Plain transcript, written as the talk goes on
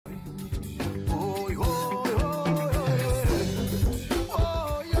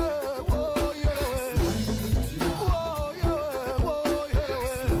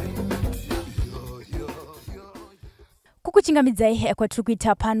kuchingamidzai kwatiri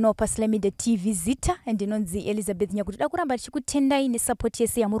kuita pano paSlyMedia TV zita ndinonzi Elizabeth Nyakuti dakuramba tichikutendai nesupport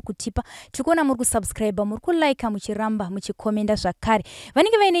yese yamuri kutipa. Tikuona muri kusubscribe, muri kulike, muchiramba, muchikomenda zvakare.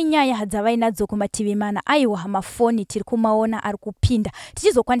 Vanenge vaine nyaya dzavainadzo kumativi mana aiwa mafoni tiri kumaona ari kupinda.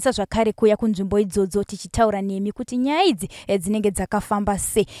 Tichizokwanisa zvakare kuya kunzvimbo idzodzo tichitaura nemi kuti nyaya idzi dzinenge dzakafamba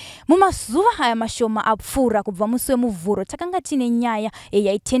sei. Mumazuva aya mashoma apfuura kubva musi wemuvhuro takanga tine nyaya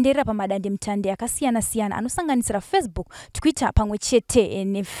yaitenderera pamadande mutande akasiyana siyana anosanganisira Facebook, Twitter pamwe chete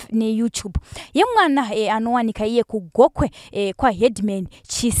neYouTube. Yemwana anowanika iye kugokwe kwa headman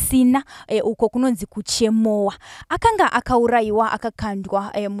chisina uko kunonzi kuchemowa. Akanga akauraiwa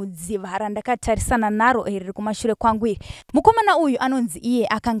akakandwa mudziva randakatarisana naro riri kumashure kwangu iri. Mukomana uyu anonzi iye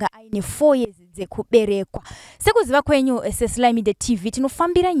akanga aine 4 years dzekuberekwa. Sekuziva kwenyu seSlyMedia TV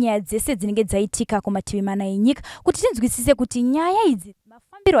tinofambira nyaya dzese dzinenge dzaitika kumativi mana enyika kuti tinzwisise kuti nyaya idzi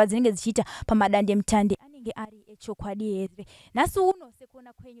mafambiro adzinenge dzichiita pamadande mutande anenge ari echokwadi here. Nhasi uno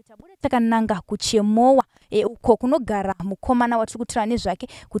sekuona kwenyu tabuda takananga kuchemowa uko kunogara mukomana watiri kutaura nezvake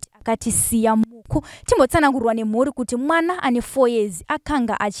kuti akatisiya muku. Timbotsanangurwa nemhuri kuti mwana ane 4 years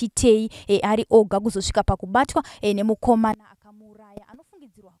akanga achitei ari oga kuzosvika pakubatwa nemukomana akamuraya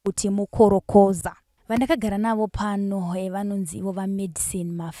anofungidzirwa kuti mukorokoza. Vandakagara navo pano vanonzi ivo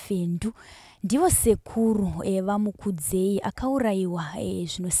vaMedicine Mafendu ndivo sekuru vamukudzei akauraiwa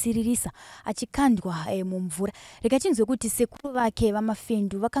zvinosiririsa achikandwa mumvura. Rega tinzwe kuti sekuru vake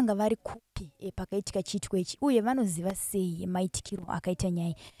vaMafendu vakanga vari kupi pakaitika chiitiko ichi uye vanoziva sei maitikiro akaita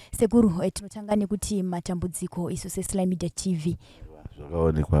nyaya. Sekuru tinotanga nekuti matambudziko isu seSlyMedia TV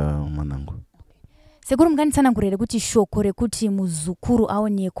zvakaonekwa mwanangu. Sekuru munganitsanangurire kuti shoko rekuti muzukuru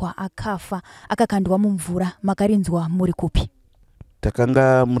aonekwa akafa akakandwa mumvura makarinzwa muri kupi?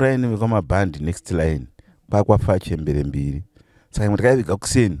 Takanga muraini wekwamabhandi next line pakwafa chembere mbiri. Saka takaviga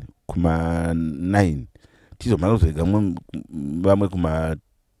kuseni kuma 9 tizomhanya kuzoviga vamwe kuma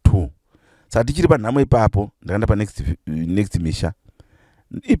 2. Saka tichiri panhamo ipapo ndakaenda pa next misha.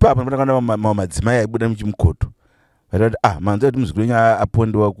 Ipapo ndakanda madzimai aibuda muchimukoto. Vakati manzi kuti muzukuru wenyu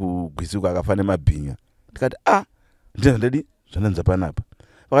apondwa kugwisuka akafa nemabhinya. Tikati ndinondadi zvananza panapa.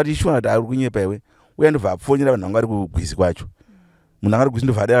 Vakati ishwa kuti ari kunyepa iwe uya ndobva apfonyera vanhu vanga vari kugwisi kwacho. Munhu anga ari kugwisi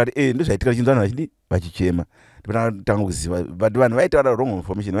ndobva akati ndozvaitika chinzi vanhu vachidi vachichema. Ndipatanga kuziva but vanhu vaitaura wrong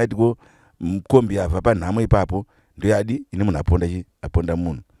information vaiti ko mukombi yabva panhamo ipapo ndoyadi ine munhu aponda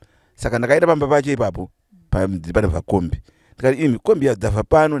munhu. Saka ndakaenda pamba pacho ipapo panobva kombi. Ndikati kombi yadzabva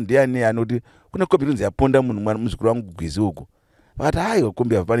pano ndiani anoti kuna kombi inonzi yaponda munhu muzukuru wangu kugwizi uko. Vakati aiwa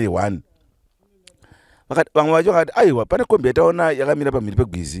kombi yabva pane 1. Vakati vamwe vacho vakati aiwa pane kombi yataona yakamira pamhiri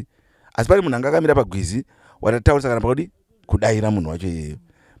pegwizi asi pane munhu anga akamira pagwizi watataurisa kana pakudi kudaira munhu wacho iyeyo.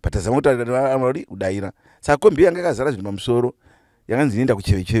 Patazama kuti kudaira. Saka kombi yanga yakazara zvinhu pamusoro yakanzi inoenda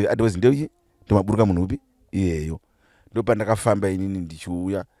kucheve adhozi ndeuchi ndomaburuka munhu upi iyeyo. Ndopandakafamba inini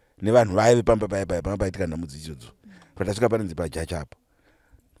ndichiuya nevanhu vaive pamba paitika nhambudzi idzodzo. Patasvika panonzi pajaji apo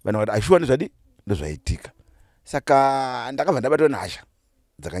vanhu vakati ashuwa nezvadi ndozvaitika. Saka ndakabva ndabatwa nhasha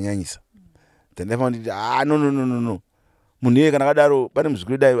dzakanyanyisa dzandafa kuti no munhu iye kana akadaro pane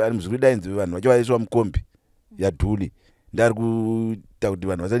muzukuru dainzi vanhu vacho vaiswa mukombi yadhuli ndari kuita kuti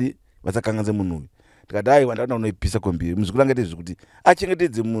vanhu vasakanganze munhu uyu. Ndikati aiwa ndakada kunoipisa kombi iyi muzukuru angaite zvekuti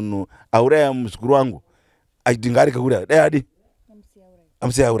achengetedze munhu auraya muzukuru wangu achiti ngaareke kuuraya dai adi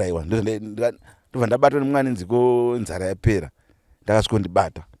amusiya auraiwa. Ndobva ndabatwa nemwana nziko nzara yapera ndakasvika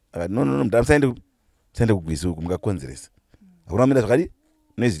ndibata akati no musaende kugwisi uku mukakonzeresa hakuna kumira zvakadi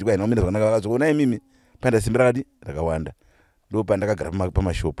nezviri kwaina kumira zvakanaka. Vakazoona imimi pandasimbira rakati rakawanda ndopandakagara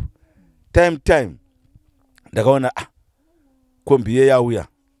pamashopu time ndakaona kombi iye yauya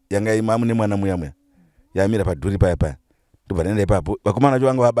yanga imamune mwana muya yamira padhuri paya ndobva ndaenda ipapo vakomana vacho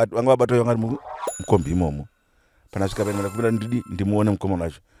vanga vabatwa vanga mukombi imomo. Pandasvika paina ndakupinda ndidi ndimuone mukomana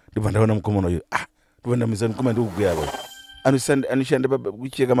wacho ndobva ndaona mukomana uyu ndobva ndamisa mukomana ndokugweya apo anoshanda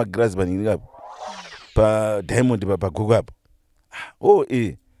kucheka magirazi panyini apo padiamond pagokwe apo.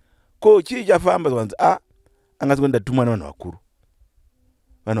 Ko chii chafamba zvanzi angati ndatumwa nevanhu vakuru.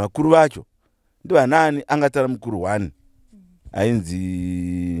 Vanhu vakuru vacho ndivanani angatara mukuru 1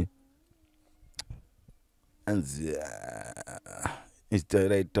 ainzi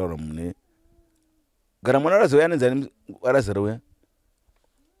taura mune gara mwana arazoya anenzani arazara uya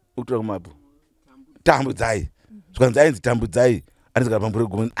ukutora kumapo tambudzai zvanzi ainzi tambudzai anezigara pambure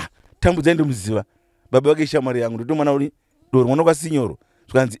gomeni. Tambudzai ndomuziva baba vake shamwari yangu ndotomwana uri doro mwana kwasinyoro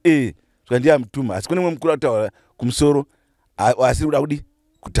zvanzi zvandiya mutuma asi kune mwe mukuru ataura kumusoro asiri kuda kudi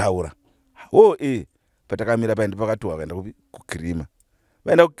kutaura. Patakamira paindi pakatoa vaenda kukirima.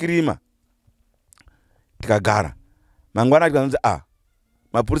 Vaenda kukirima tikagara mangwana tikanzi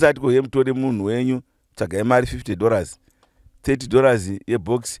mapurisa ati koye mutore munhu wenyu tsvagai mari $50 $30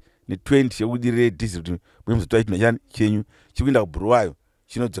 yebox ne20 yekudirire diesel kuti muzotora chino chani chenyu chikuenda kubhuruwayo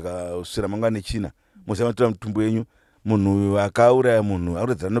chinodzoka usira mangwana china musamatora mutumbu yenyu munhu akauraya munhu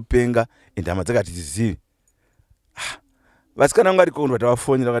akuratidza anopenga ende hama dzakati dzizivi vasikana vangu arikondwa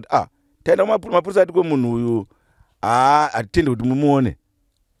tavafonera vakati taenda kumapurisa ati munhu uyu hatitendi kuti mumuone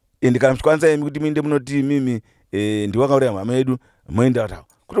ende kana muchikwanisa imi kuti muinde munoti mimi ndiwakauraya mhama yedu moenda kuti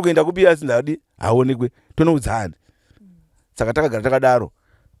kuti kuenda kupi asi ndadi haonekwe tonoudzani saka takagara takadaro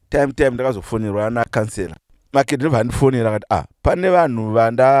time ndakazofonerwa nakansela maketi ndobva andifonera akati pane vanhu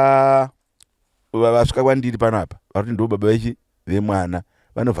vasvika kwandiri panapa vari kuti ndo baba vechi vemwana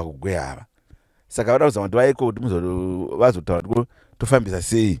vanobva kugwe ava saka vada kuzama kuti vaiko kuti vazotaura kuti tofambisa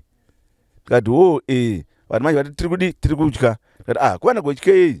sei tikati vanhu manje vati tiri kutya tikati kuvana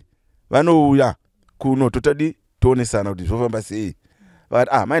kutya vanouya kuno totadi toonesana kuti zvofamba sei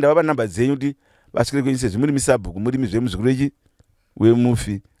vakati maenda vapa namba dzenyu kuti vasvikire kwenyu sezvo muri misabhuku muri mizvemuzukuru wechi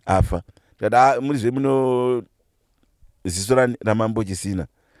wemufi afa tikati muri zvemuno ziso ramambo chisina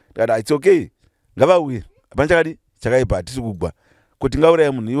tikati it's okay ngavauye hapana chakadi chakaipa hatisi kugwa kuti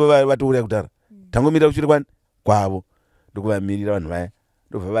ngauraya munhu ivo vatouraya kudhara tangomira kushure kwani kwavo ndokuvamirira vanhu vaya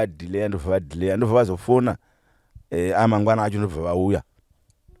ndobva vadhileya ndobva vazofona amangwana acho ndobva vauya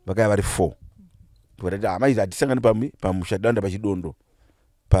vakaya vari 4 tokatati manje hatisangani pamusha danda pachidondo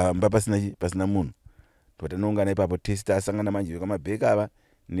pamba pasina munhu tokati anoungana ipapo testi asangana manje vekamabheki ava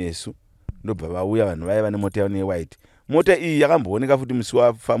nesu ndobva vauya vanhu vaya vane mota yavo newhite mota iyi yakambooneka futi musi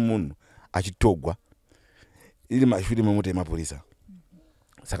wafa munhu achitogwa iri mashure memota yemapurisa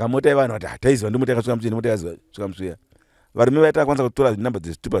saka mota yevanhu vati hataiziva ndi mota yakasvika museni mota yakasvika musweya varume vaitakwanisa kutora namba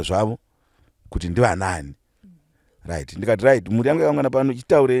dzezvitupa zvavo kuti ndivanani right ndikati right muri yangu yakangana pano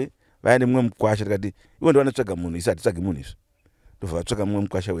chitaure vaine mumwe mukwasha tikati ivo ndovanotsvaga munhu isi hatitsvagi munhu izvo ndobva vatsvaga mumwe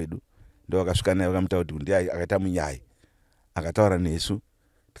mukwasha wedu ndovakasvika naye vakamutaura kuti ndiye akaita munyai akataura nesu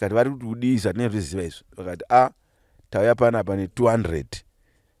tikati vari kuti kudii hatinai zviziva izvo vakati tauya panapa ne200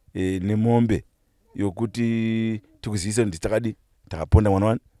 nemombe yokuti tikuzivise kuti takadi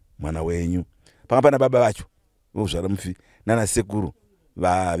takaponda mwana wenyu panga pana baba vacho vozvara mufi nana sekuru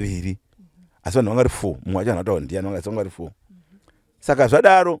vaviri asi vanhu vanga vari 4 mumwe wacho anotaura ndiyani vanga vari 4 saka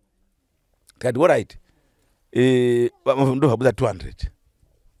zvadaro tikati alright ndobva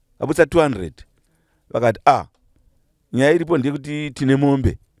vabudisa 200 vakati nyaya iripo ndeyekuti tine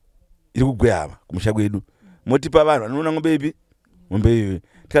mombe iri kugweyava kumusha kwedu motipa vanhu vanoona mombe ipi mombe iyoyo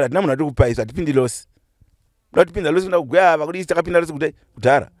tikati hatina munhu atikupaisa hatipindi losi muda kutipinda losi kuda kugweyava kuti isi takapinda losi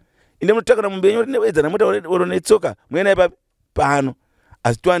kudhara inde munotakana mombe yenyu rinewedza namota oro netsoka muena ipapi pano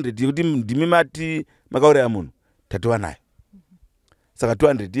asi 200 yekuti ndimi mati makauraya munhu tatova nayo saka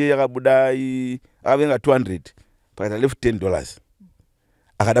 200 iye yakabuda akavenga 200 pakati left $10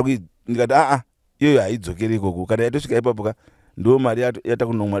 akada ndikati iyoyo haidzokeri ikoko kana yatosvika ipapo ndo mari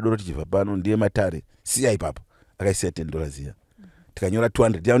yatakunomwa doro tichibva pano ndiye matare siya ipapo akaisiya $10 iya tikanyora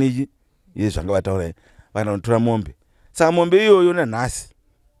 200 yaoni ichi iye zvanga vataura vakaenda kunotora mombe saka mombe iyoyo nanhasi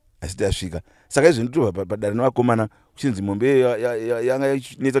asiti yasvika saka izvo nditobva padare nevakomana kuchinzi mombe iyoyo yanga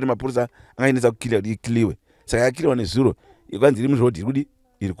ichinetsa kuti mapurisa anga inetsa kukiliwa kuti ikiliwe saka yakiliwa nezuro ikwanzi iri murodhi iri kudi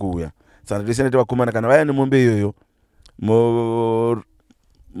iri kuuya saka ndotosiyana kuti vakomana kana vaya nemombe iyoyo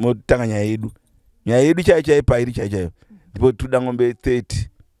motanga nyaya yedu chaiyo pairi chaiyo ndipo toda ng'ombe 30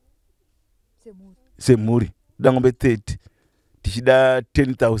 semhuri toda ng'ombe 30 tichida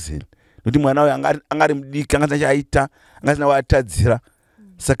 10,000 nokuti mwana uyo angari mudiki angasina chaaita angasina waatadzira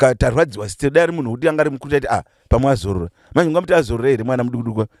saka tarwadziwa site dai ari munhu kuti angari mukuru taiti pamwe azorora manje ungamuti azorora here mwana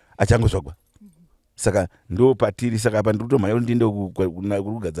mudukuduku achangozvagwa saka ndo patiri saka apa ndiri kutomhanya kuti ndiende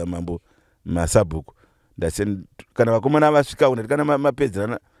kugadza mambo masabhuku kana vakomana vasvika unati kana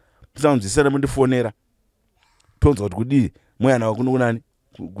mapedzerana musanzwisana mundifonera tonzwa kuti kudii muyana wakunani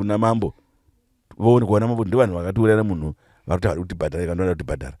kuna mambo voone kuona mambo ndo vanhu vakatiurayira munhu vari kuti kutibhadhara ikanoda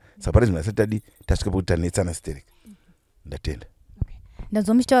kutibhadhara saka pane zvinhu asati tadi tasvika pokuti tanetsana stereki ndatenda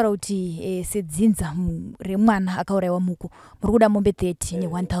ndanzwa muchitaura kuti sedzinza remwana akaurayiwa muko muri kuda mombe 30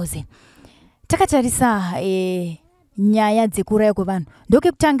 ne1000 takatarisa nyaya dzekuuraya kwevanhu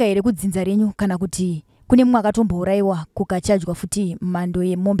ndokekutanga here kudzinza renyu kana kuti kune mumwe akatombourayiwa kukachajwa futi mhando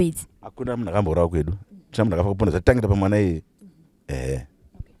yemombe idzi hakuna munhu akambourayiwa kwedu tina munhu akafa kuponda zvatitangira pamwana iyeye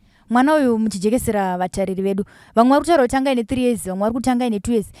mwana uyu muchijekesera vatariri vedu vamwe vari kutaura kuti anga ine 3 years vamwe vari kuti anga ine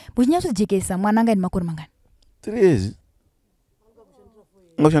 2 years muchinyatsodzijekesa mwana anga ine makore mangani 3 years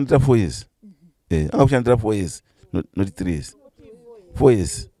angakushandira 4 years angakushandira 4 years not 3 years 4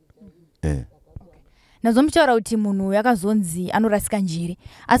 years nazvo muchitaura kuti munhu yakazonzi anorasika njere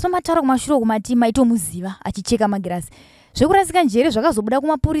asi pamataura kumashure kumati maitomuziva achicheka magirasi zvekurasika njere zvakazobuda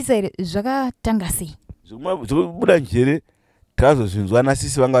kumapurisa here zvakatanga sei zvekubuda njere takazozvinzwa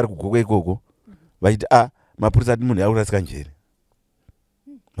nasisi vanga vari kugokwe ikoko vachiti mapurisa ati munhu yakurasika njere,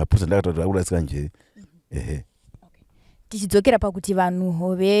 mapurisa ndakataura akurasika njere. Ehe. Tichidzokera pakuti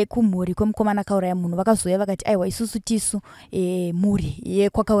vanhu vekumhuri kwemukomana akauraya munhu vakazouya vakati aiwa isusu tisu mhuri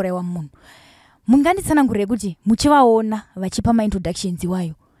yekwakaurayiwa munhu. Munganditsanangurire kuti muchivaona vachipa maintroductions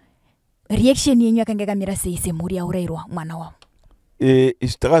iwayo reaction yenyu yakanga yakamira sei semhuri yaurayirwa mwana wavo?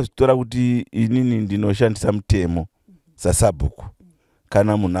 Izvi takazvitora kuti inini ndinoshandisa mutemo sasabhuku.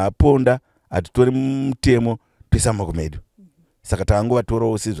 Kana munhu aponda atitori mutemo toisa mumako medu. Saka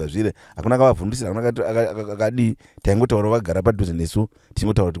takangovatorawo sezvazviri, hakuna akavavhundusira, hakuna akadii, taingotaura vagara padhuze nesu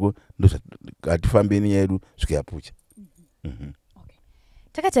tichingotaura kuti hatifambeni yedu zvikayapucha.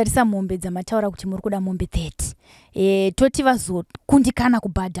 Takatarisa mombe dzamataura kuti muri kuda mombe 30. Toti vazokundikana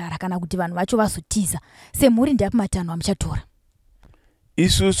kubhadhara kana kuti vanhu vacho vazotiza. Semhuri ndapi matanho amuchatora?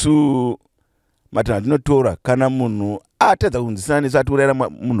 Isusu matanho atinotora kana munhu atadza kunzwisana nesu atiurayira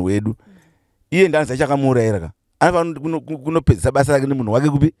munhu wedu, iye ndanzi achakamuurayira ka. Anofanira kunopedzisa basa rake nemunhu wake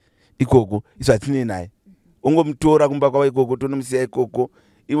kupi ikoko, isu hatinei naye. Ongomutora kumba kwavo ikoko, tonomusiya ikoko.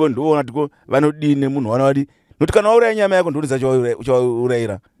 Ivo ndoona tiko vanodini munhu wanawadi. Nokuti kana wauraya nyama yako ndonisa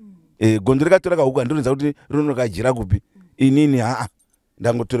uchaurayira. Gondo rikatora kahuku ndonisa kuti rinokajira kupi. Inini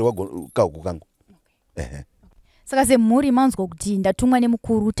ndangotora kahuku kangu. Saka semhuri manzwa kuti ndatumwa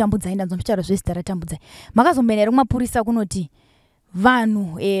nemukuru tambudzai, ndanzomutaura zvezita ratambudzai. Makazomboenda kumapurisa kunoti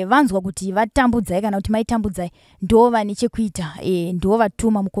vanhu vanzwa kuti vatambudzai kana kuti maitambudzai ndo vane chekuita, ndo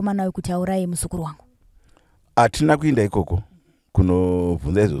vatuma mukomana we kuti auraye muzukuru wangu? Hatina kuenda ikoko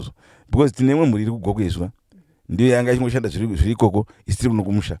kunobvunza izvozvo because tine imwe mhuri iri kugokwezva ndiyo yanga ichinoshanda zviri ikoko, isitiri kuno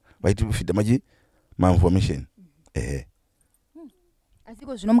kumusha vaitifita mainformation.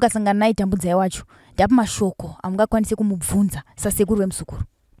 Asiko zvino mukasangana naye tambudzai wacho ndapi mashoko amungakwanise kumubvunza sasekuru wemuzukuru?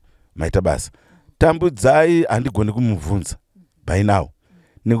 Maita basa tambudzai handigoni kumubvunza by now,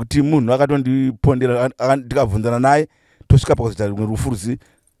 nekuti munhu akatondipondera ndikabvunzana naye tosvika pakuzoita rimwe rufuruzi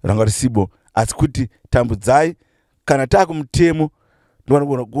ranga risibo. Asi kuti tambudzai kana taakumutemo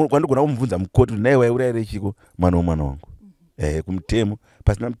kwandigona kumubvunza mukoti kuti naye waiurayira chiko mwana womwana wangu. Kumutemo,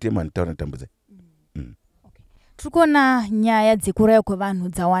 pasina mutemo handitaura tambudzai. Tiri kuona nyaya dzekuraya kwevanhu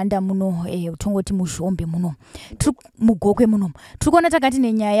dzawanda muno, tongoti muzhombe muno, mugokwe muno. Tiri kuona takati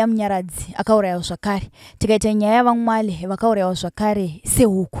nenyaya yamunyaradzi akaurayiwa zvakare, tikaita nyaya yavamwale vakaurayiwa zvakare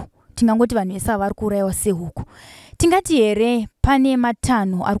sehuku. Tingangoti vanhu vese vari kuurayiwa sehuku. Tingati here pane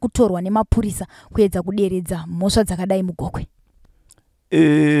matanho ari kutorwa nemapurisa kuedza kuderedza mhosva dzakadai mugokwe?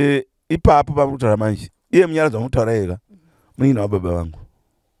 Ipapo pamutaura manje, iye munyaradzi wamutaura ega muina wababa vangu,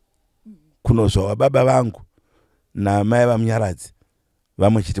 kunozva wababa vangu namai vamunyaradzi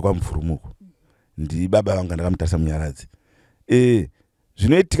vamwe chete kwamuvhurumuko. Ndi baba vangu ndakamutarisa munyaradzi.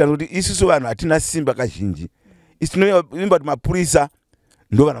 Zvinoitika kuti isusu vanhu hatina simba kazhinji. Isi tinoimba kuti mapurisa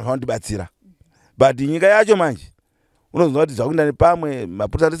ndo vanhu vanofanira kutibatsira. But nyika yacho manje unozwa kuti zvakuenda nepamwe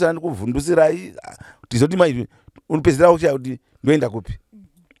mapurisa atisana ndikuvhundusirai tizoti unopedzera kuchaya kuti ndoenda kupi.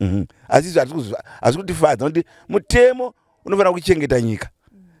 Asi hazvi kutifadza kuti mutemo unofanira kuchengeta nyika.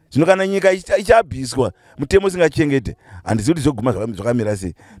 Zvino kana nyika ichabviswa mutemo usingachengete, handisi kuti zvoguma zvakamira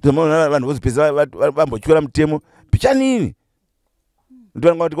sei. Tozomona vanhu vozopedza vambotyora mutemo pichanini.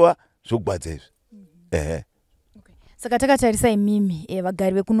 Ndovananga kuti zvogwadza izvi. Saka takatarisa imimi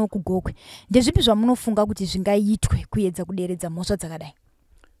vagari vekuno kugokwe, ndezvipi zvamunofunga kuti zvingaitwe kuedza kuderedza mhosva dzakadai?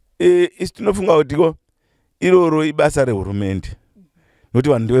 Isi tinofunga kuti iroro ibasa rehurumende, nokuti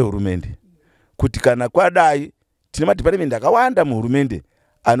vanhu ndevehurumende, kuti kana kwadai tine madhipatimende akawanda muhurumende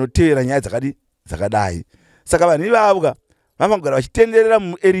anotevera nyaya dzakadai. Saka vanhu ivavo vanofanira kugara vachitenderera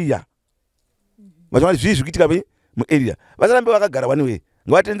muarea, vachiona zvii zvikuitika muarea, vasarambe vakagara waniwe,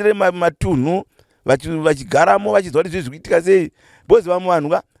 ngavatenderere matunhu vachigaramo vachiziva kuti zvii zvikuitika sei. Bozi vamwe vanhu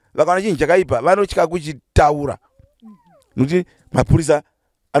vakaona chinhu chakaipa vanotya kuchitaura, nokuti mapurisa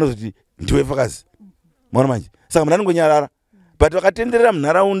anozoti ndiwe fakazi. Maona manje, saka munhu anongonyarara. But vakatenderera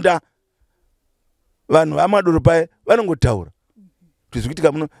munharaunda, vanhu vamadoropai vanongotaura kuti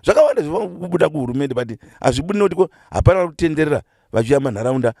zvikuitika muno zvakawanda zvinobuda kuhurumende, but hazvibudi nokuti hapana kutenderera vachiuya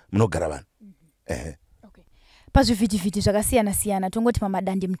manharaunda munogara vanhu. Pazvivhitivhiti zvakasiyana-siyana, tongoti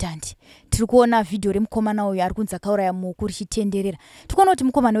pamadandi mutandi, tiri kuona vhidhiyo remukomana uyu ari kunzi akauraya muku richitenderera. Tiri kuona kuti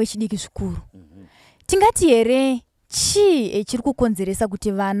mukomana wechidiki zvikuru. Tingati here chii chiri kukonzeresa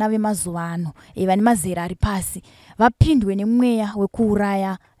kuti vana vemazuva ano vane mazera ari pasi vapindwe nemweya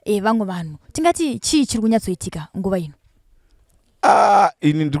wekuuraya vamwe vanhu? Tingati chii chiri kunyatsoitika nguva ino?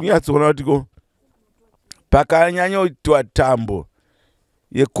 Ini ndiri kunyatsoona kuti pakanyanyoitwa tambo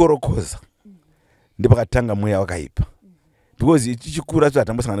yekorokoza ndepakatanga mweya wakaipa, because tichikura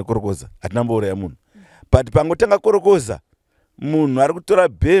hatambosangana nekorokoza, hatinambouraya munhu. But pangotanga korokoza munhu ari kutora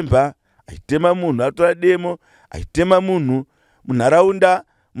bhemba aitema munhu, atora demo aitema munhu munharaunda,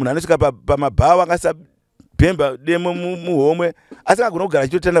 munhu anosvika pamabhawa akasabhemba demo muhomwe asingagona kugara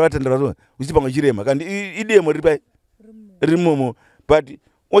achitotandara uchipa pamwe chirema kandi idemo riri pai rimomo. But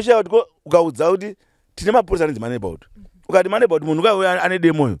oshaya kuti ukaudza kuti tine mapurisa anonzi maneighborhood, ukati maneighborhood munhu ukauya ane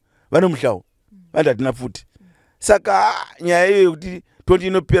demoyo vanomuhlawo vanti hatina futi. Saka nyaya iyo yekuti toti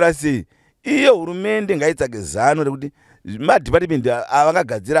inopera sei, iyo hurumende ngaitsvake zano rekuti madhipatimende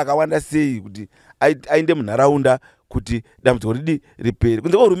avangagadzira akawanda sei kuti ainde munharaunda kuti dambudziko ridi ripere,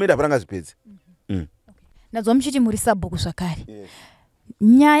 kunze hurumende hapana ngazvipedze. Nazwa muchiti muri sabhuku zvakare.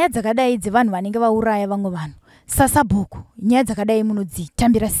 Nyaya dzakadai dzevanhu vanenge vauraya vamwe vanhu, sasabhuku nyaya dzakadai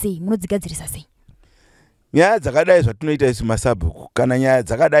munodzitambira sei, munodzigadzirisa sei? Nyaya dzakadai zvatinoita isu masabhuku, kana nyaya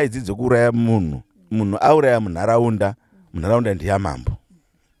dzakadai dzidzokuuraya munhu, munhu auraya munharaunda, munharaunda ndiyamambo.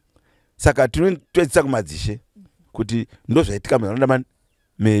 Saka tinotoedzisa kumadzishe kuti ndozvaitika munharaunda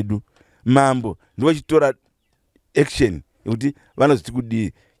medu. Mambo ndochitora action yekuti vanozoti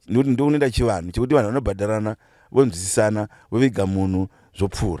kudii, nekuti ndokunoenda chivanhu chekuti vanhu vanobhadharana vonzwisisana voviga munhu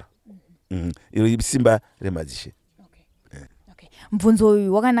zvopfuura. Iro simba remadzishe. Mvunzo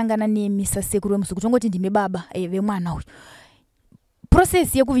uyu wakanangana nemisa sekuru wemusu kutongoti ndime baba vemwana uyu.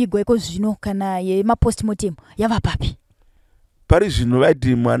 Process yekuvigwa iko zvino kana yemapostmortem yava papi? Pari zvino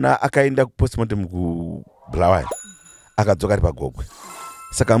vaiti mwana akaenda kupostmortem kuBulawayo akadzoka ari paGokwe.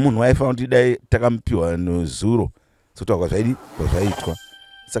 Saka munhu waifanira kuti dai takamupiwa nezuro sotaura zvaiitwa.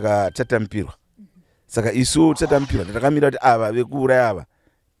 Saka tatamupirwa. Saka isu tatamupirwa takamira kuti ava vekuuraya ava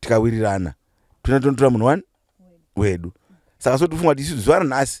tikawirirana tonotora munhu wedu. Saka sotifunga kuti isu zuva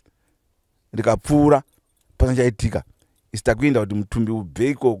ranhasi rikapfuura pasina chaitika, isi takuenda kuti mutumbi ubve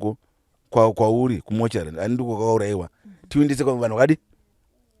ikoko kwauri kumochari andiko kwakaurayiwa tiuendese kwa vanhu vakadi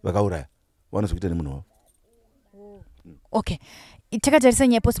vakauraya vanozokuita nemunhu wavo. Okay, takatarisa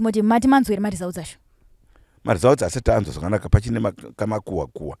nyaya postmortem mati manzwere marizautsi acho? Marizautsi asati anzwa zvakanaka, pachine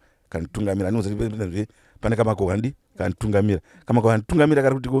kamakuhwa kanotungamira anozoti pane kamakuhwa kandi kanotungamira kamakuhwa kanotungamira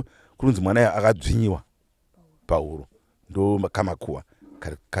kari kuti kurunzi mwana akadzvinyiwa pahuro ndo kamakuhwa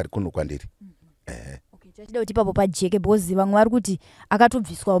kari kuno kwandiri. Chachida kuti papo pajeke bhozi vamwe vari kuti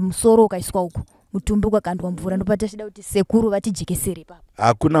akatobviswa musoro ukaiswa uko mutumbi ukakandwa mvura, ndo patachida kuti sekuru vatijekesere papo.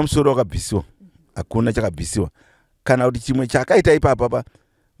 Hakuna musoro wakabvisiwa, hakuna chakabvisiwa. Kana kuti chimwe chakaita ipapo apa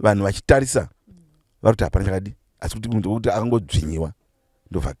vanhu vachitarisa vari kuti hapana chakadi, asi kuti munhu kuti akangodzvinyiwa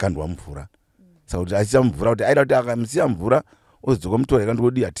ndovakandwa mvura. Saka kuti achiisa mvura kuti aida kuti akamusiya mvura ozodzoka mutora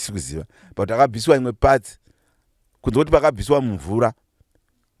ikandodii hatisi kuziva. But akabvisiwa imwe patsi, kunze kuti pakabvisiwa mvura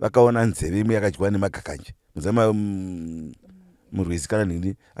vakaona nzeve imwe yakadyiwa nemagakanje. Muzama murwizi kana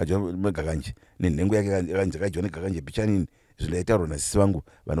nini adyiwa nemagakanje nenhengo yake yakadyiwa negakanje pichanini. Zvinhu ndaitaurwa nasisi vangu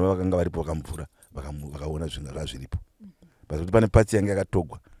vanhu vakanga varipo vakamvura vakaona zvinhu zviripo. Kuti pane patsi yange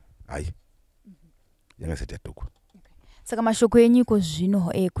yakatogwa hai yanga isati yatogwa. Saka mashoko enyiko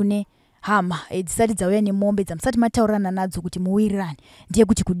zvino kune hama dzisati dzauya nemombe dzamusati mataurana nadzo kuti muwirirane ndiye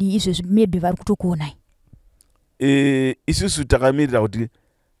kuti kudii izvezvi maybe vari kutokuonai? Isusu takamirira kuti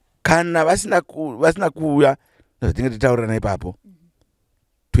kana vasina kuuya zvatinge titaurana ipapo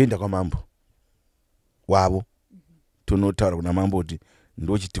toenda kwamambo wavo tonotaura kuna mambo kuti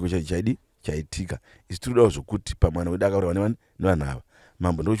ndo chitiko chaitika. Isi tinodawo zvokuti pamwana wedu akaurayiwa nevanhu ava,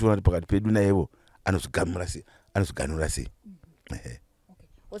 mambo ndochiona kuti pakati pedu naivo anozviganura sei.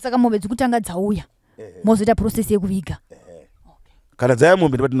 Saka mombe dzekutanga dzauya mozoita process yekuviga. Kana dzauya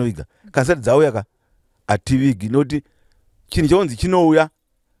mombe ndopatinoviga, kana zisati dzauya hativigi, nekuti chinhu chaunzi chinouya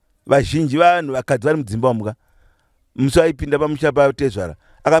vazhinji vanhu vakadzi vari mudzimba wamuka musi aipinda pamusha patezvara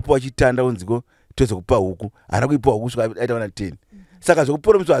akapiwa chitanda unziko tozokupa huku, haana kuipiwa huku svika aita wana 10. Saka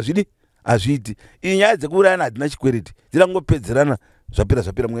zvekuporomeswa hazviiti. Iyi nyaya dzekuurayana hadzina chikwereti, dzinangopedzerana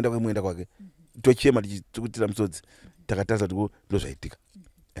zvapera muenda kwake. Tochema tichitsukutira musodzi takatarisa kuti ndozvaitika.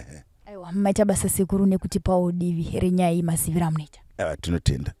 Aiwa, maita basa sekuru nekuti pawo divi renyaya iyi masivira munoita.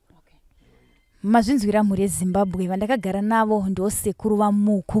 Tinotenda. Mazvinzwira mhuri yeZimbabwe vandakagara navo ndo sekuru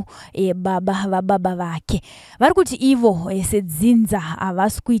vamuku vababa vake. Vari kuti ivo sedzinza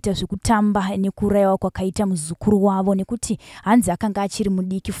havasi kuita zvekutamba nekurayiwa kwakaita muzukuru wavo nekuti hanzi akanga achiri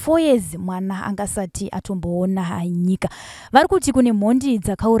mudiki 4 years mwana angasati atomboona nyika. Vari kuti kune mhondi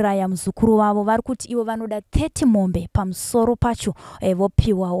dzakauraya muzukuru wavo, vari kuti ivo vanoda 30 mombe pamusoro pacho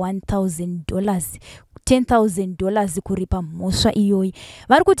vopiwa $1,000 $10,000 kuripa mhosva iyoyi.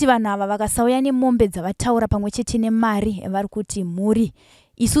 Vari kuti vanhu ava vakasauya nemombe dzavataura pamwe chete nemari, vari kuti mhuri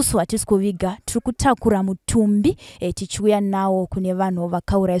isusu hatisi kuviga tiri kutakura mutumbi tichiuya nawo kune vanhu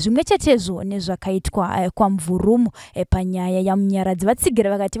vakauraya zvimwe chetezo nezvakaitwa kwaMvurumu panyaya yamunyaradzi vatsigira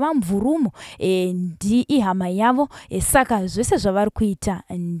vakati vaMvurumu ndi ihama yavo saka zvese zvavari kuita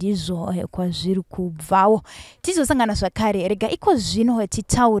ndizvo kwazviri kubvawo. Tizosangana zvakare, rega iko zvino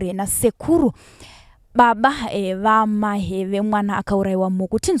titaure nasekuru baba vamai vemwana akaurayiwa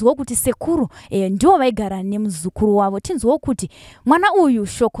muku. Tinzwawo kuti sekuru ndiwo vaigara nemuzukuru wavo. Tinzwawo kuti mwana uyu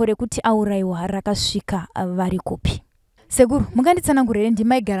shoko rekuti aurayiwa rakasvika vari kupi. Sekuru, munganditsanangurire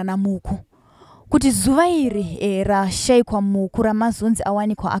ndima igara namuku kuti zuva iri rashayikwa muku ramazonzi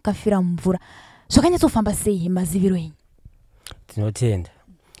awanikwa akafira mumvura zvakanyatsofamba sei maziviro enyu? Tinotenda.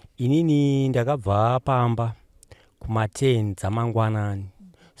 Inini ndakabva pamba kuma10 dzamangwanani.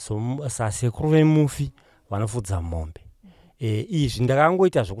 Sasekuru vemufi vanofudza mombe. Izvi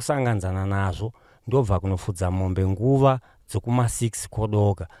ndakangoita zvokusanganzana nazvo ndobva kunofudza mombe nguva dzokuma6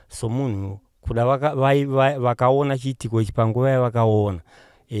 kodoka. Munhu kuda vakaona chiitiko ichi panguva yavakaona.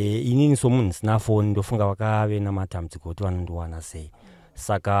 Inini munhu sina foni ndofunga vakave namatambudziko kuti vanondiwana sei.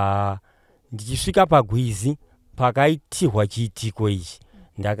 Saka ndichisvika pagwizi pakaitirwa chiitiko ichi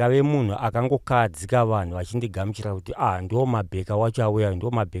ndakave munhu akangokadzika vanhu vachindigamuchira kuti ndo mabheka wacho auyawe,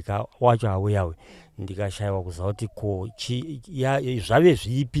 ndo mabheka wacho auyawe. Ndikashayiwa kuziva kuti ko zvave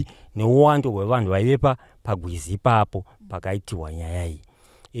zvipi neuwando hwevanhu vaive pagwizi ipapo pakaitirwa nyaya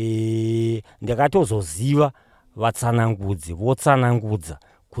iyi. Ndakatozoziva vatsanangudzi votsanangudza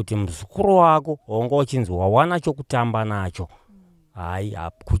kuti muzukuru wako wanga uchinzi wawana chokutamba nacho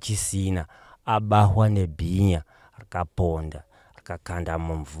kuchisina, abahwa nebhinya rakaponda akakanda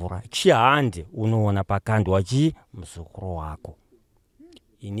mumvura. Chihande unoona pakandwa muzukuru wako.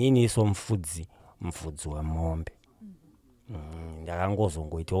 Inini mufudzi wemombe.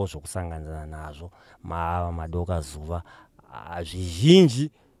 Ndakangozongoitawo zvokusanganzana nazvo madoka zuva.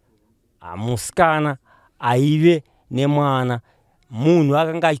 Zvizhinji musikana aive nemwana, munhu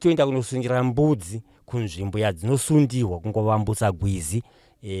akanga achitoenda kunosungira mbudzi kunzvimbo yadzinosundirwa kungovambutsa gwizi.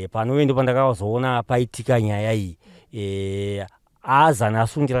 Panoende pandakazoona paitika nyaya iyi, azana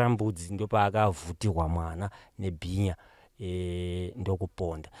asungira mbudzi ndopaakavhutirwa mwana nebhinya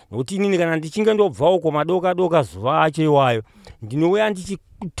ndokuponda. Nokuti inini kana ndichinge ndobva uko madoka zuva acho iwayo ndinouya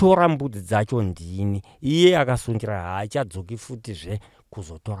ndichitora mbudzi dzacho ndini. Iye akasungira haachadzoki futizve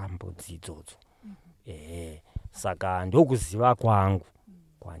kuzotora mbudzi idzodzo. Saka ndokuziva kwangu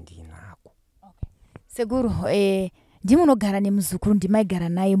kwandinako. Sekuru, ndimunogara nemuzukuru ndimaigara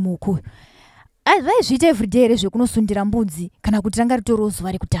naye muku. Vaizviita everyday here zvekunosundira mbudzi kana kuti ranga ritoriwo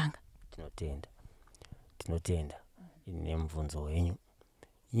zuva rekutanga? Tinotenda nemubvunzo wenyu.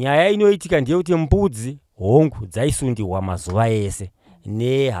 Nyaya inoitika ndeyekuti mbudzi hongu dzaisundirwa mazuva ese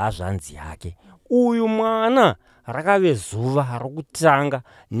nehazvanzi yake. Uyu mwana rakave zuva rokutanga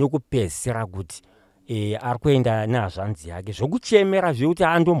nokupedzisira kuti ari kuenda nehazvanzi yake zvokuchemera zvekuti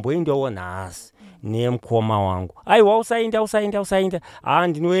andomboendawo nhasi nemukoma wangu. Aiwa usaenda.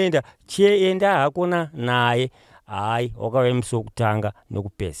 Ndinoenda. Enda hakona naye. Wakave musi wokutanga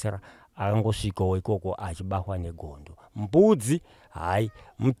nokupedzisira akangosvikawo ikoko achibahwa negondo. Mbudzi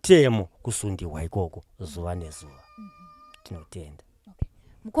mutemo kusundirwa ikoko zuva nezuva. Tinotenda.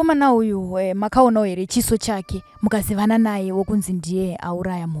 Mukomana uyu makaonawo here chiso chake mukazivana naye wokunzi ndiye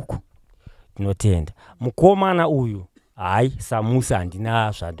auraya muku? Tinotenda. Mukomana uyu samusi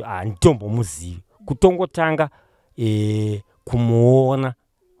handitombomuzivi. Kutongotanga kumuona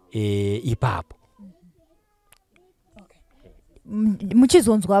ipapo.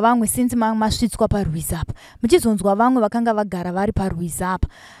 Muchizonzwa vamwe since masvitswa parwizi apa, muchizonzwa vamwe vakanga vagara vari parwizi apa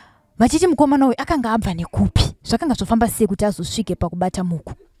vachiti mukomana uyu akanga abva nekupi? Zvakanga zvofamba sei kuti azosvike pakubata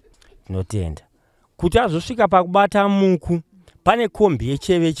muku? Tinotenda. Kuti azosvika pakubata muku pane kombi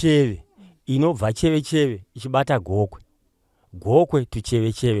yecheve inobva cheve ichibata Gokwe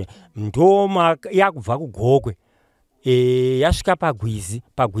tucheve ndoma yakubva kuGokwe yasvika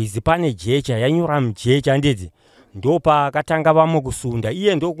pagwizi pane jecha, yanyura mujecha ndedzi ndopa akatanga vamwe kusunda.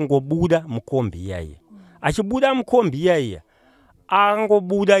 Iye ndokungobuda mukombi iyaiya. Achibuda mukombi iyaiya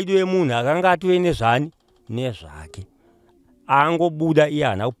angobuda ido munhu akanga atove nezvake. Angobuda iye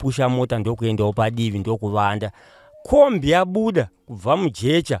hana kupusha mota ndokuendawo padivi ndokuvanda. Kombi yabuda kubva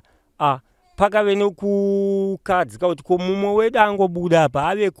mujecha. Pakave nokukadzika kuti ko mumwe wedu angobuda apa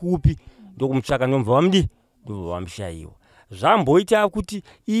ave kupi, ndokumutsvaka ndomva vamushayiwa. Zvamboita kuti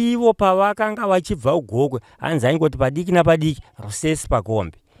ivo pavakanga vachibva kuGokwe hanzi aingoti padiki napadiki rusesi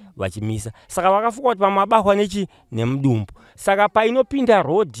pakombi vachimisa. Saka vakafunga kuti pamabahwa nemudumbu. Saka painopinda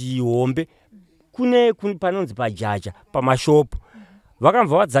rodhi hombe kune panonzi pajaja pamashopu,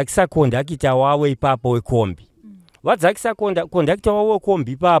 vakamva vadzakisa kondakita wavo ipapo wekombi vadzakisa kondakta wavo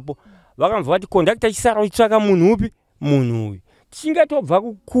wekombi ipapo vakamva vati kondakta chisara uchitsvaka munhu upi, munhu uyu. Tichinge tobva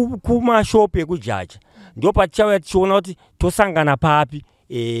kumashopu ekujaja ndo patichauya tichiona kuti tosangana papi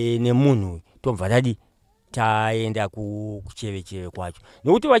nemunhu uyu, tobva tadi taenda kucheve kwacho.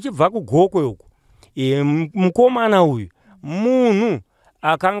 Nokuti vachibva kuGokwe uku mukomana uyu munhu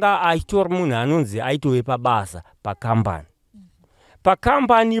akanga achitori munhu anonzi aitove pabasa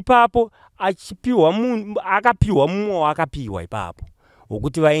pakambani ipapo achipiwa munhu akapiwa mumwe wakapiwa ipapo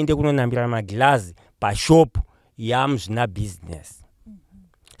wokuti vaende kunonambira magirazi pashopu yamuzvina business.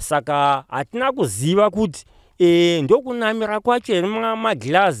 Saka hatina kuziva kuti ndokunamira kwacho here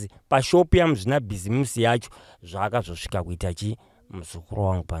magirazi pashopu yamuzvina bhizimusi yacho zvakazosvika kuita chi muzukuru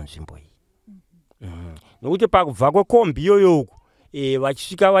wangu panzvimbo iyi. Nokuti pakubva kwekombi iyoyo uku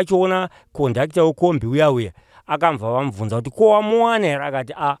vachisvika vachiona kondakta wekombi uya akamva vamubvunza kuti ko wamuwana here,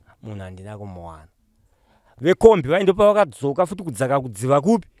 akati munhu handina kumuwana. Vekombi vaindopa vakadzoka futi kudzaka kudziva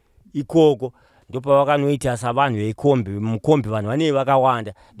kupi ikoko, ndopa vakanoita savanhu vekombi. Mukombi vanhu vanei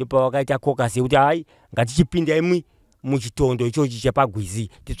vakawanda, ndopa vakaita kokasi yekuti hai ngatichipindai muchitondo ichochi chepagwizi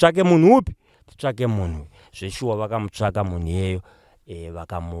titsvake munhu upi, titsvake munhu. Zveshuwa vakamutsvaka munhu iyeyo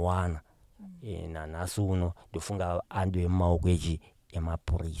vakamuwana. Nanhasi uno ndofunga andove mumaoko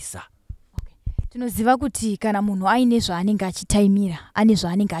emapurisa. Tinoziva kuti kana munhu aine zvaanenge achitaimira, ane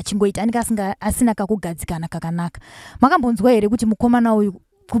zvaanenge achingoita, anenge asina kakugadzikana kakanaka. Makambonzwa here kuti mukomana uyu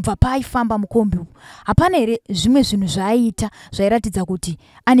kubva paaifamba mukombi uyu hapana here zvimwe zvinhu zvaaita zvairatidza kuti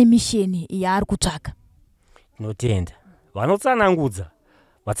ane misheni yaari kutsvaka? Tinotenda vanotsanangudza,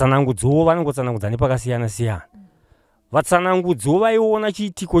 vatsanangudziwo vanongotsanangudza nepakasiyana siyana. Vatsanangudziwo vaiona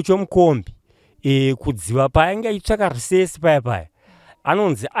chiitiko chomukombi kudziva paainge achitsvaka risesi paya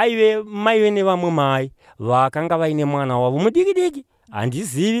anonzi maive nevamwe mai vakanga vaine mwana wavo mudiki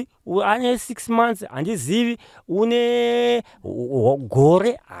handizivi ane 6 months, handizivi une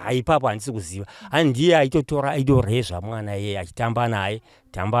gore, ipapo handisi kuziva. Handiye aitotora aitorezva mwana iye achitamba naye.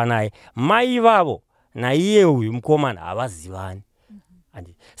 Mai vavo naiye uyu mukomana havazivani.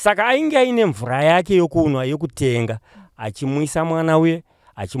 Saka ainge aine mvura yake yokunwa yokutenga achimwisa mwana uye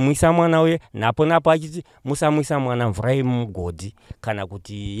napo achiti musamwisa mwana mvura yemugodhi kana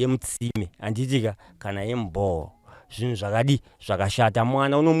kuti yemutsime, handitika kana yemubhoho. Zvinhu zvakashata.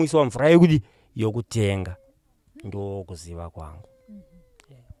 Mwana unomwiswa mvura yokutenga. Ndo kuziva kwangu.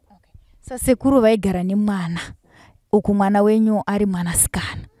 Sasekuru vaigara nemwana uku, mwana wenyu ari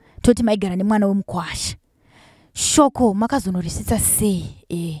mwanasikana, toti maigara nemwana wemukwasha. Shoko makazonorisisa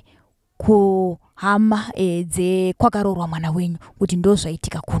sei kuhama kwakaroorwa mwana wenyu kuti ndo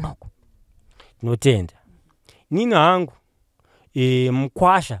zvaitika kunoku? Tinotenda nini hangu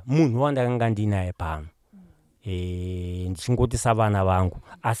mukwasha munhu wandakanga ndinaye pano, ndichingoti savana vangu,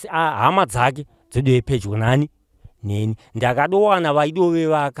 asi hama dzake dzodove pedyo neni. Ndakadowana vaidove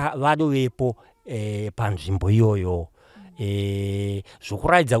vadovepo panzvimbo iyoyo.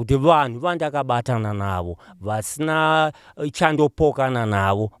 Zvokuratidza kuti vanhu vandakabatana navo vasina chandopokana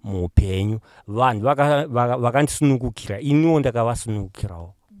navo muupenyu, vanhu vakandisunungukira, iniwo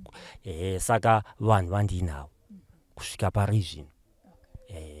ndakavasunungukirawo. Saka vanhu vandinavo kusvika pari zvino.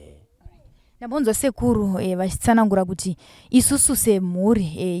 Ndabonzwa sekuru vachitsanangura kuti isusu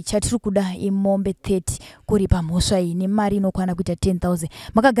semhuri chatiri kuda imombe 30 kuri pamhosva iyi nemari inokwana kuita 10,000.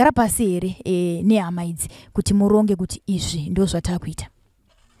 Makagara pasi here nehama idzi kuti muronge kuti izvi ndo zvatakuita?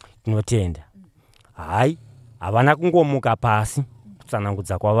 Tinotenda hai havana kungomuka pasi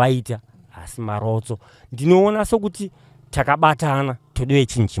kutsanangudza kwavaita, asi marotso ndinoona sokuti takabatana todove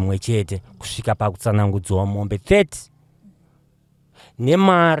chinhu chimwe chete kusvika pakutsanangudzwa mombe 30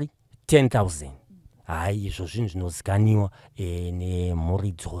 nemari 10,000. Hai izvo zvinhu zvinozikaniwa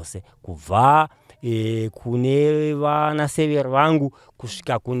nemhuri dzose, kubva kune vanaseveri vangu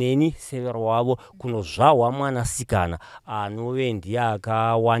kusvika kuneni severi wavo, kunozvahwa mwanasikana anove ndiye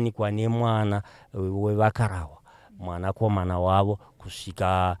akawanikwa nemwana wevakarahwa, mwanakomana wavo,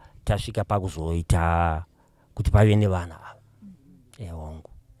 kusvika tasvika pakuzoita kuti pave nevana vavo ehongu.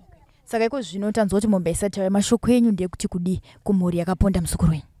 Saka iko zvino tanzwa kuti mombe isati yave, mashoko enyu ndekuti kudi kumhuri yakaponda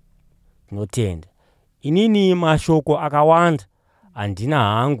muzukuru wenyu? Tinotenda inini mashoko akawanda handina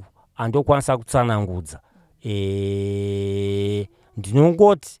hangu andokwanisa kutsanangudza.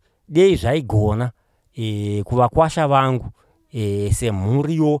 Ndinongoti dei zvaigona kuvakwasha vangu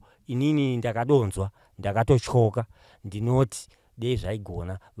semhuriyo inini ndakadonzwa ndakatotyoka, ndinoti dei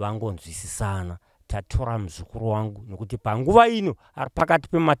zvaigona vangonzwisisana tatora muzukuru wangu, nokuti panguva ino ari pakati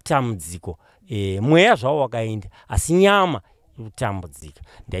pematambudziko. Mweya zvavo wakaenda asi nyama iri kutambudzika.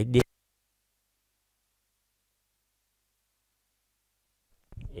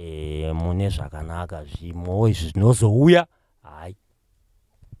 mune zvakanaka zvimwe izvi zvinozouya hai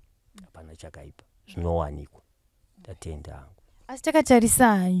hapana chakaipa zvinowanikwa. Tatenda hangu. Asi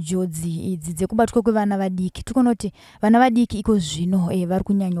takatarisa njodzi idzi dzekubatwa kwevana vadiki tikuona kuti vana vadiki iko zvino vari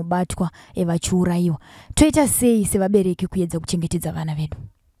kunyanyobatwa vachiurayiwa. Toita sei sevabereki kuedza kuchengetedza vana vedu?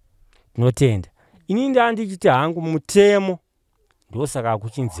 Tinotenda. Ini ndandichiti hangu mutemo ndosaka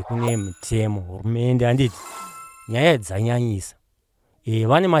kuchinzi kune mutemo. Hurumende anditi nyaya dzanyanyisa.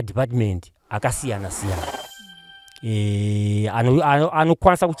 Vane madepartment akasiyana siyana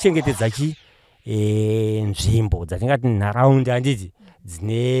anokwanisa kuchengetedza nzvimbo dzatingati nharaunda anditi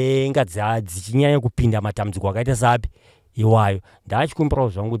dzinenga dzichinyanya kupinda matambudziko akaita sapi iwayo. Ndachikumbirawo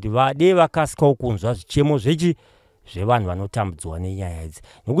zvangu kuti vade vakasikawo kunzwa zvichemo zvevanhu vanotambudzwa nenyaya idzi,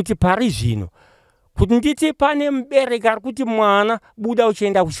 nokuti pari zvino kuti nditi pane mubereki ari kuti mwana buda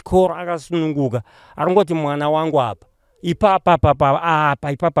uchienda kuchikoro akasununguka, arongoti mwana wangu apa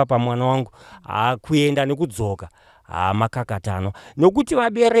ipapa mwana wangu kuenda nekudzoka makakatano, nokuti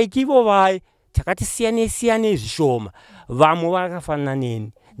vabereki ivo vai takati siyane zvishoma. Vamwe vakafanana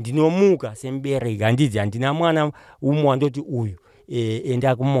neni, ndinomuka semubereki handidzi handina mwana umwe wandoti uyu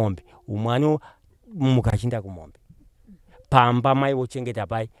enda kumombe, umwe anomuka achienda kumombe. Pamba mai vochengeta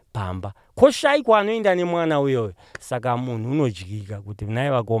pai pamba, koshaikwa anoenda nemwana uyoyo. Saka munhu unodyika kuti naye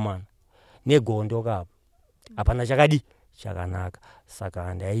vakomana negondo kapo hapana chakadi chakanaka.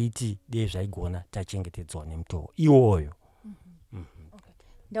 Saka ndaiti dei zvaigona tachengetedzwa nemutoo iwoyo.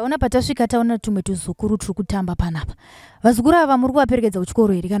 Ndaona patasvika taona tumwe tuzukuru turi kutamba panapa. Vazukuru ava muri kuvaperekedza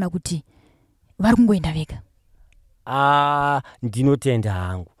kuchikoro here kana kuti vari kungoenda vega? Ndinotenda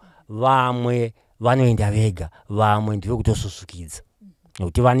hangu, vamwe vanoenda vega, vamwe ndive kutosusukidza,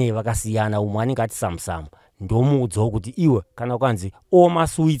 nokuti vane vakasiyana. Umwe anenge ati samusamu, ndomuudzawo kuti iwe kana ukanzi oma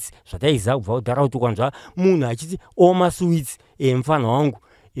sweets, zvataiziva kubva kudhara kuti ukanzwa munhu achiti oma sweets mufana wangu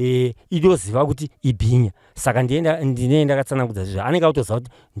itoziva kuti ibhinya. Saka ndinenge ndakatsanangudza zvizvo, anenge autoziva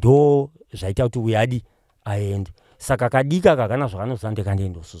kuti ndo zvaita kuti uyadi aende. Saka kadika kakana zvakanoziva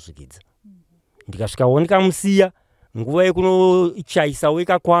ndikandeendosusukidza. Ndikasvikawo ndikamusiya nguva yekunochaisa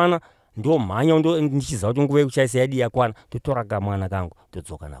ikakwana, ndo mhanya ndichiziva kuti nguva yekuchaisa yadi yakwana, totora kamwana kangu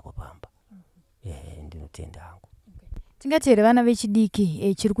todzoka nako pamba. Ndinotenda hangu. Tingati here vana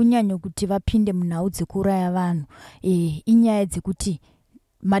vechidiki chiri kunyanya kuti vapinde munhau dzekuuraya vanhu inyaya dzekuti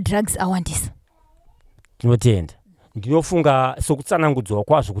madrugs awandisa? Tinotenda. Ndinofunga sokutsanangudzwa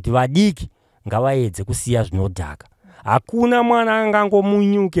kwazvo kuti vadiki ngavaedze kusiya zvinodhaka. Hakuna mwana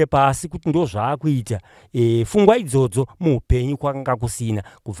angangomunyuke pasi kuti ndo zvaakuita. Pfungwa idzodzo muupenyu kwanga kusina.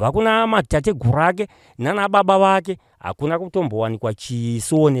 Kubva kuna matateguru ake nana baba vake hakuna kutombowanikwa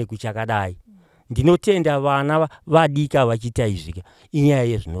chisioneko chakadai. Ndinotenda vana vadika vachiita izvika inyaya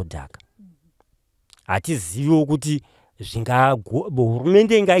yezvinodhaka. Hatiziviwo kuti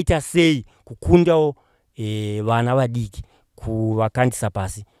hurumende ingaita sei kukundawo vana vadiki, kuvakandisa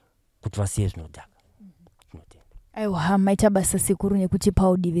pasi kuti vasiye zvinodhaka. Aiwa, maita basa sekuru nekuti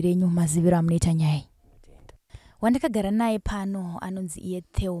paudivi renyu maziviro amunoita nyaya. Wandakagara naye pano anonzi iye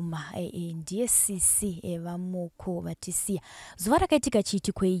Theuma, ndiye sisi vamuko vatisiya. Zuva rakaitika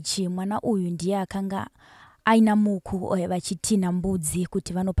chiitiko ichi, mwana uyu ndiye akanga aina muku vachitina mbudzi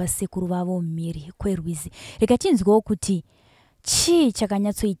kuti vanopa sekuru vavo mhiri kwerwizi. Rekatinzwawo kuti chii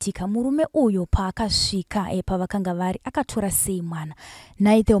chakanyatsoitika, murume uyo paakasvika pavakanga vari akatora sei mwana.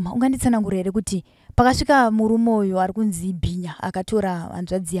 Naye Theuma, unganditsanangura here kuti pakasvika murume uyo ari kunzi Bhinya akatora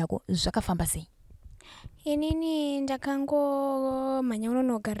hanzvadzi yako, zvakafamba sei? Inini ndakangomhanya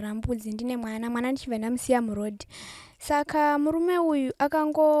unonogarira mbudzi ndine mwana ndichibva ndamusiya murodhi. Saka murume uyu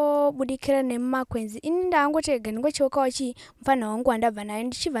akangobudikira nemumakwenzi. Ini ndaangotega ndingocheukawo mufana wangu wandabva naye,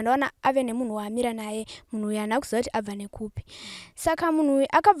 ndichibva ndaona ave nemunhu waamira naye. Munhu uyu haana kuziva kuti abva nekupi. Saka munhu uyu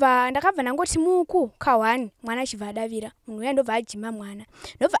ndakabva ndangoti muku kahwani, mwana achibva adavira. Munhu uyu ndobva ajima mwana,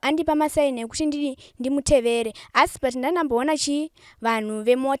 ndobva andipa masaini ekuti ndimutevere. Asi but ndanamboona vanhu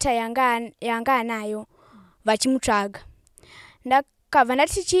vemota yanga anayo vachimutsvaga. Ndakabva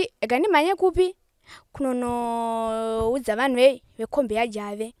ndati ega ndimhanye kupi kunonoudza vanhu vekombe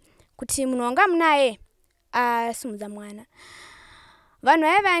yaJave kuti munhu wanga munaye asimudza mwana. Vanhu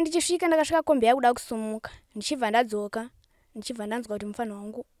vaya ndichisvika, ndakasvika kombe yakuda kusumuka, ndichibva ndadzoka, ndichibva ndanzwa kuti mufana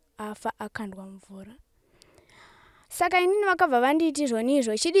wangu afa akandwa mvura. Saka inini vakabva vanditi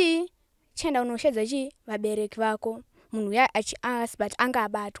izvonizvo, chidii chienda unoshedza vabereki vako. Munhu uya but anga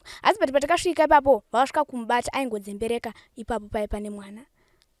abatwa. Asi but patakasvika ipapo vakasvika kumubata aingodzembereka ipapo paipa nemwana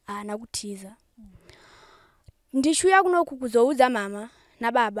haana kutiza. Ndichiuya kunoku kuzoudza mama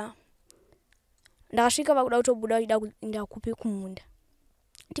nababa, ndakasvika vakuda kutobuda vachida kupi kumunda.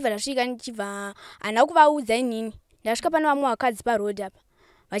 Ndibva ndasvika ndichibva haana kuvaudza inini. Ndasvika pane vamwe vakadzi parodhi apa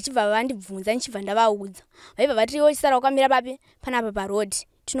vachibva vandibvunza ndichibva ndavaudza vaibva vati ochisara wakamira papi panapa parodi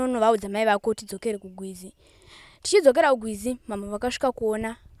tinonovaudza mai vako tidzokere kugwizi. Tichidzokera kugwizi mama vakasvika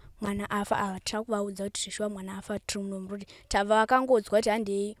kuona mwana afa ava tira kuvaudza kuti zvishuwa mwana afa tiri muno murodi tabva vakangodzwa kuti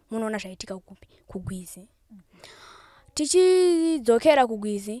handei munoona zvaitika kupi kugwizi. Tichidzokera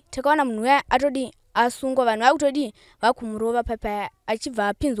kugwizi takaona munhu uya atodi asungwa vanhu vakutodi vakumurova papa achibva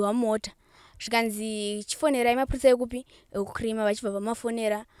apinzwa mota zvikanzi chifonerai mapurisa ekupi ekukrima vachibva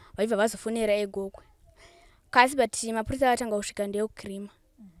vamafonera vachibva vazofonera egokwe kasi bati mapurisa vatanga kusvika ndeukrima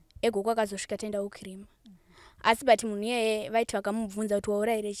egokwe akazosvika tenda ukrima asi bati munhu iyeye vaiti vakamubvunza kuti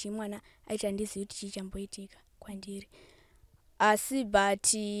waurayire chii mwana aiti handizivi kuti chii chamboitika kwandiri asi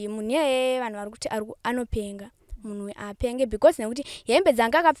bati munhu iyeye vanhu vari kuti anopenga munhu apenge because nekuti hembe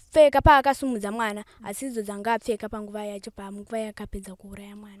dzanga akapfeka paakasumudza mwana asi idzo dzanga apfeka panguva yacho panguva yakapedza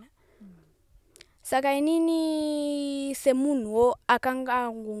kuuraya mwana. Saka inini semunhuwo akanga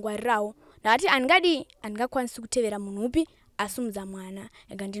angongwarirawo ndati handingakwanisi kutevera munhu upi asumudza mwana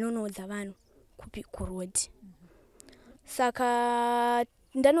ega ndinonoudza vanhu kupi kurodi. Saka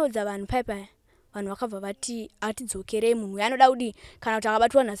ndanoudza vanhu paipai vanhu vakabva vati atidzokerei munhu uyo anoda kudi kana kuti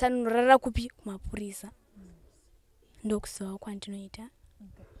akabatwa nhasi anorara kupi kumapurisa. Ndokuziva kwandinoita.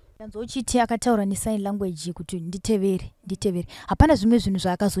 Uchiti akataura nesign language kuti nditevere hapana zvimwe zvinhu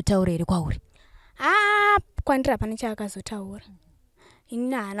zvaakazotaura here kwauri? Kwandiri hapana chaakazotaura.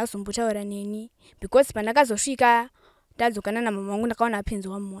 Ini haana kuzombotaura neni because pandakazosvika ndadzokana namama wangu ndakaona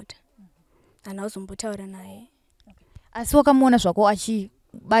apinzwa mumota haana kuzombotaura naye. Asi wakamuona zvako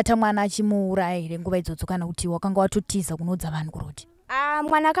achibata mwana achimuuraya here nguva idzodzo kana kuti wakanga watotiza kunoudza vanhu kuroti?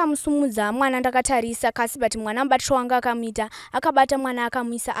 Mwana akamusumudza mwana ndakatarisa kasi bati mwana mubatisho wanga akamuita akabata mwana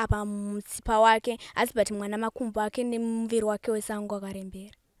akamuisa apa mutsipa wake asi bati mwana makumbo ake nemuviri wake wese anga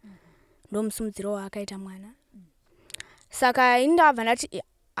akarembera ndomusumudziro waakaita mwana. Saka ini ndakabva ndati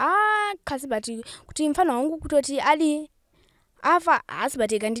kasi bati kuti mufana wangu kutoti adi afa asi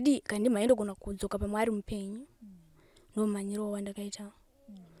bati gandimhaindogona kudzoka pamwe ari mupenyu ndomumhanyiro wandakaita.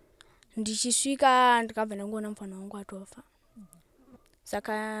 Ndichisvika ndikabva ndangoona mufana wangu atofa.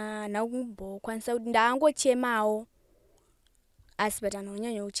 Saka ndakumbokwanisa kuti ndaangochemawo asi bati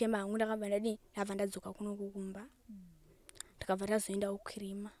anonyanya kuchema hangu ndakabva ndabva ndadzoka kuno kukumba ndakabva ndazoenda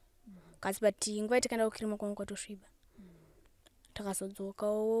kukrima kasi bati nguva itikaenda kukrima kwangu kwatosviba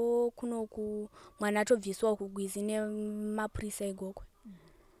takazodzokawo kunoku mwana atobviswa kugwizi nemapurisa egokwe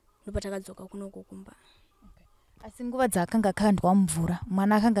ndopatakadzoka kuno kukumba. Asi nguva dzaakanga akandwa mvura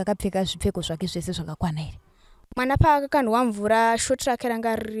mwana akanga akapfeka zvipfeko zvake zvese zvakakwana here? Mwana paakakandwa mvura shoti rake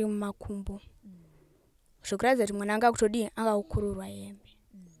ranga riri mumakumbo zvokuratidza kuti mwana anga kutodi anga kukururwa hembe.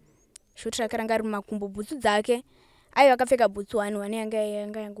 Shoti rake ranga riri mumakumbo bhutsu dzake aiva akapfeka bhutsu wani yanga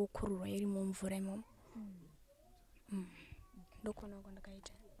yangokururwa iri mumvura imomo. Ndokona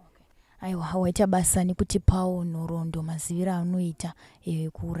kwandakaita. Aiwa waita basa nekutipawo nhoroondo maziviro anoita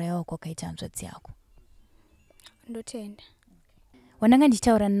kuurayiwa kwakaita hanzvadzi yako. Ndotenda. Wandanga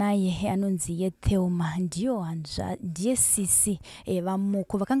ndichitaura naye anonzi yeTheuma ndiye sisi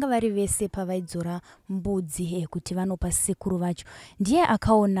vamuko vakanga vari vese pavaidzora mbudzi kuti vanopa sekuru vacho. Ndiye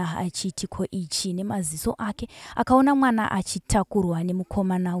akaona chiitiko ichi nemaziso ake akaona mwana achitakurwa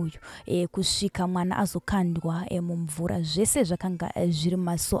nemukomana uyu kusvika mwana azokandwa mumvura zvese zvakanga zviri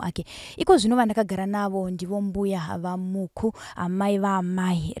maso ake. Iko zvino vandakagara navo ndivo mbuya vamuku amai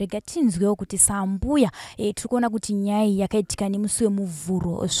vaamai. Rega tinzwewo kuti sambuya tiri kuona kuti nyaya yakaitika nemusi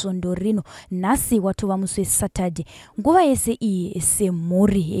muvhuro svondo rino nhasi watova musi weSaturday. Nguva yese iyi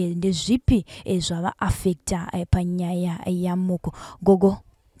semhuri ndezvipi zvava affecta panyaya yamuko? Gogo,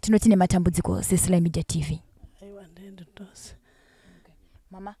 tinoti nematambudziko seSlyMedia TV. Aiwa ndende tose.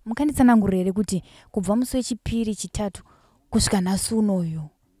 Mama, mukanditsanangurire kuti kubva musi wechipiri chitatu kusvika nhasi unoyu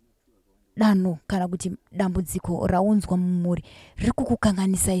danho kana kuti dambudziko raunzwa mumhuri riri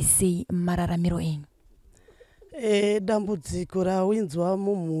kukukanganisai sei mararamiro enyu? Dambudziko rawinzwa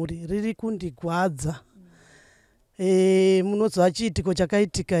mumhuri riri kundigwadza. Munozwa chiitiko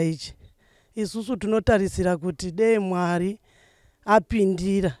chakaitika ichi. Isusu tunotarisira kuti dei Mwari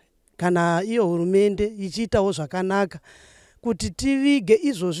apindira kana iyo hurumende ichiitawo zvakanaka kuti tivige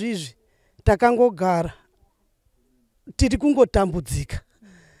izvozvizvi takangogara tiri kungotambudzika.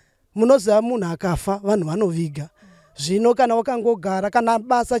 Munoziva munhu akafa vanhu vanoviga. Zvino kana wakangogara kana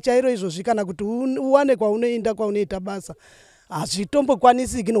basa chairo izvozvi kana kuti uwane kwaunoenda kwaunoita basa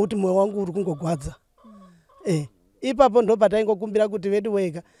hazvitombokwanisiki nokuti mwoyo wangu uri kungogwadza. Ipapo ndo pataingokumbira kuti vedu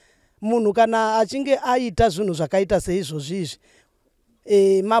wega munhu kana achinge aita zvinhu zvakaita seizvozvizvi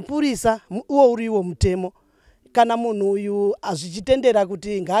mapurisa uwo uriwo mutemo kana munhu uyu azvichitendera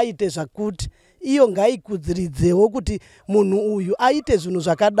kuti ngaaite zvakuti iyo ngaikudziridzewo kuti munhu uyu aite zvinhu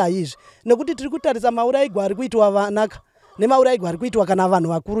zvakadai izvi, nekuti tiri kutarisa maurayirwo ari kuitwa vanaka nemaurayirwo ari kuitwa kana vanhu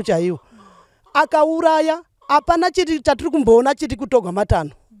vakuru chaivo. Akauraya hapana chiri chatiri kumboona chiri kutogwa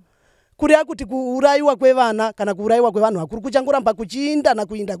matanho. Kureva kuti kuurayiwa kwevana kana kuurayiwa kwevanhu vakuru kuchangoramba kuchiinda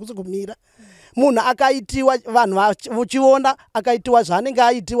nakuinda kusi kumira. Munhu akaitiwa, vanhu vachiona akaitiwa zvaanenge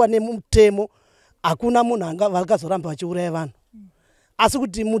aitiwa nemutemo, hakuna munhu vakazoramba vachiuraya vanhu. Asi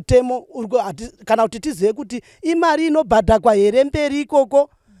kuti mutemo kana kuti tizive kuti imari inobhadhakwa here mberi ikoko,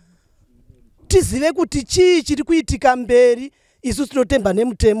 tizive kuti chii chiri kuitika mberi. Isu tinotemba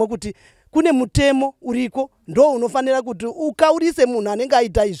nemutemo kuti kune mutemo uriko, ndo unofanira kuti ukaurise munhu anenge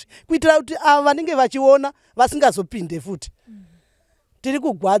aita izvi, kuitira kuti ava vanenge vachiona vasingazopinde futi. Tiri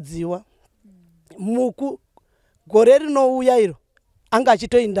kugwadziwa muku gore rinouya iro anga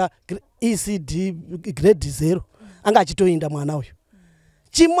achitoinda ECD grade 0, anga achitoinda mwana uyu.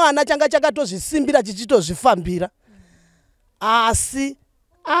 Chimwana changa chakatozvisimbira chichitozvifambira. Asi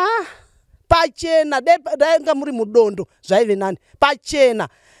pachena dainga muri mudondo zvaive nani. Pachena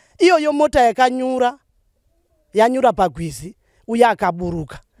iyoyo mota yakanyura yanyura pagwizi, uya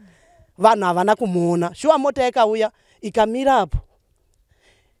akaburuka. Vanhu havana kumuona. Shuwa mota yakauya ikamira apo.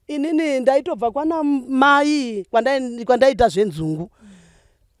 Inini ndaitobva kwana mai kwandaita zvenzungu.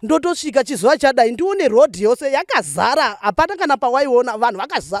 Ndotosvika chizuva chadai ndione road yose yakazara, hapana kana pawaiona vanhu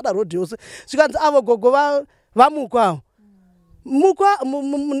vakazara road yose. Zvikanzi avo gogo vamukwa.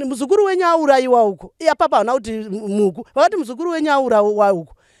 Muzukuru wenyu aurayiwa uko. Apapa havana kuti muku. Vakati muzukuru wenyu aurayiwa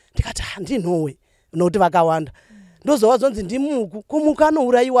uko. Ndikati handinowe, nokuti vakawanda. Ndozova zonzi ndimuku. Kumuka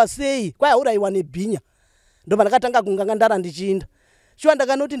anourayiwa sei? Kwai aurayiwa nebhinya. Ndoba ndakatanga kunganga ndara ndichiinda. Shuwa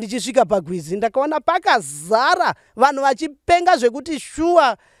ndakanoti ndichisvika pagwizi ndakaona pakazara vanhu vachipenga zvekuti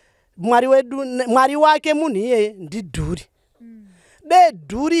shuwa mwari wake munhu iyeye ndidhuri.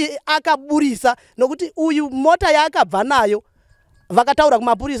 Dhuri akaburisa nokuti uyu mota yaakabva nayo vakataura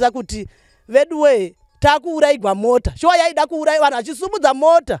kumapurisa kuti veduwe takuurayigwa mota. Shuwa yaida kuurayiwa vanhu vachisumudza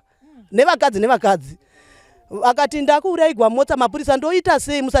mota nevakadzi. Vakati ndakuurayigwa mota, mapurisa ndoita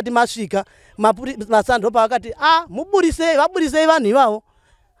sei musati masvika? Mapurisa ndo pavakati vaburisei vanhu ivavo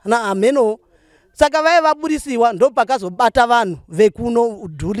na ameno. Saka vaiva vaburisiwa ndo pakazobata vanhu vekuno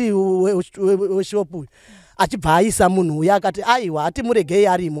dhuli weshopu achibva aisa munhu uya akati aiwa hati muregei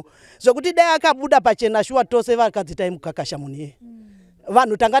arimo. Zvokuti dai akabuda pachena shuwa tose vakadzi taimukakasha munhu iye.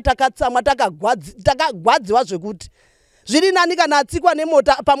 Vanhu tanga takatsamwa takagwadziwa zvekuti zviri nani kana atsikwa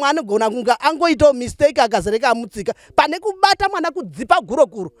nemota pamwe anogona kunga angoitawo mistake akazereka amutsika pane kubata mwana kudzipa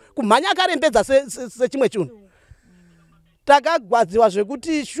gurokuro kumhanya akarembedza sechimwe chinhu. Takagwadziwa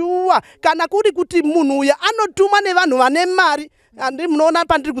zvekuti shuwa kana kuri kuti munhu uya anotuma nevanhu vane mari. Handi munoona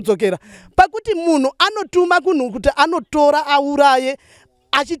pandiri kudzokera pakuti munhu anotuma kunhu kuti anotora auraye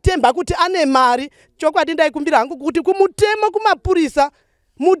achitemba kuti ane mari. Chokwadi ndaikumbira hangu kuti kumutemo kumapurisa,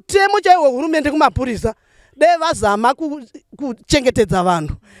 mutemo chaiwo hurumende kumapurisa, dai vazama kuchengetedza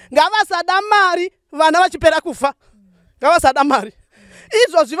vanhu. Ngavasada mari vana vachipera kufa. Ngavasada mari.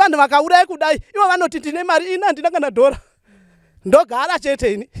 Izvozvi vanhu vakauraya kudai ivo vanoti ndine mari ina handina kana dhora. Ndogara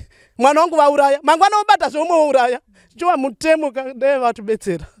chete ini. Mwana wangu vauraya. Mangwana obata zvomwe uraya. Chova mutemo dai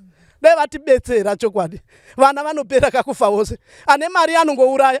vatibetsera. Dai vatibetsera chokwadi. Vana vanopera kakufa vose. Ane mari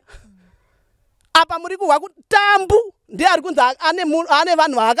anongouraya. Apa muri kuhwa kutambu ndiye ari kunzi ane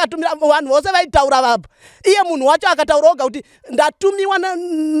vanhu vaakatumira vanhu vose vaitaura vapa. Iye munhu wacho akataura oga kuti ndatumiwa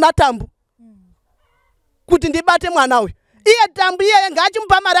natambu kuti ndibate mwana uyu. Iye tambu iye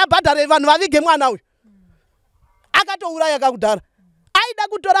ngachimupa mari abhadhare vanhu vavige mwana uyu. Akatouraya kakudhara. Aida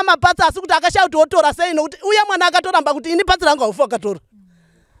kutora mapatsa asi kuti akashaya kuti otora sei nokuti uye mwana akatoramba kuti ini patsi rangu haufu akatora.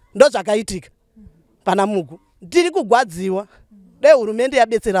 Ndo zvakaitika pana mugu. Tiri kugwadziwa. Dai hurumende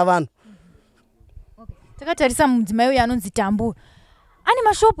yabetsera vanhu. Takatarisa mudzimai uyu anonzi Tambu. Ane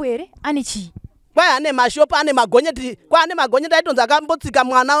mashopu here? Ane chii? Kwai ane mashopu, ane magonyeti. Kwai ane magonyeti aitonzi akambotsika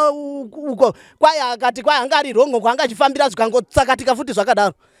mwana uko. Kwai akati kwai anga ari rongo kwanga achifambira zvikangotsakatika futi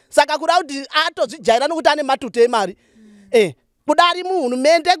zvakadaro. Saka kura kuti atozvijaira nokuti ane matute emari. Kudari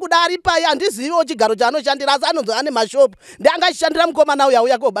muhurumende kudari paya handiziviwo chigaro chaanoshandira asi anonzi ane mashopu. Ndianga achishandira mukomana uya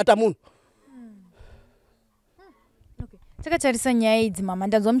uya kobata munhu. Takatarisa nyaya idzi mama,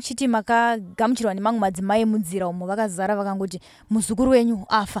 ndanzwa muchiti makagamuchirwa nemamwe madzimai emunzira umo vakazara vakangoti muzukuru wenyu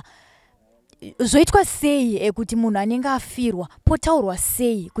afa. Zvoitwa sei kuti munhu anenge afirwa potaurwa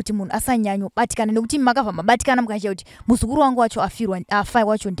sei kuti munhu asanyanyobatikana nekuti makabva mabatikana mukachita kuti muzukuru wangu wacho afa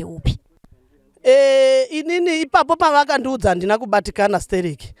wacho ndeupi? Inini ipapo pavakandiudza handina kubatikana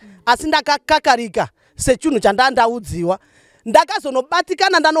stereki. Asi ndakakakarika sechinhu chandandaudziwa.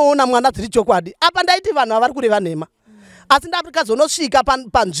 Ndakazonobatikana ndanoona mwana dziri chokwadi. Apa ndaiti vanhu avari kureva nhema. asi ndakazonosvika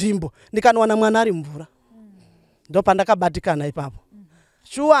panzvimbo ndikanowana mwana ari mvura ndo pandakabatikana ipapo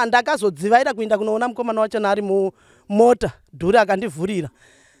shuwa ndakazodzivaira kuenda kunoona mukomana wacho ari mumota dhuri akandivhurira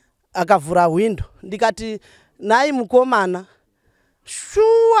akavhura windo ndikati nai mukomana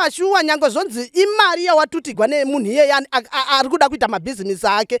shuwa nyange zvonzi imari yawatutigwa nemunhu iyeye ari kuda kuita mabhizinesi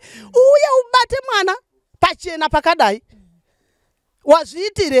ake uye ubate mwana pachena pakadai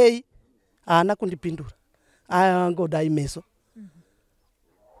wazviitirei haana kundipindura angodai meso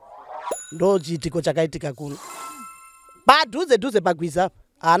ndo chiitiko chakaitika kuno padhuze pagwiza apa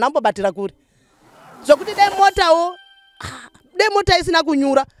haana mbobatira kuri zvokuti de mota isina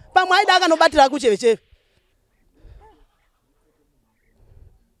kunyura pamwe aida akanobatira kucheve.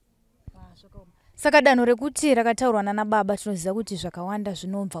 Saka danho rekuti rakataurwa nana baba tinoziva kuti zvakawanda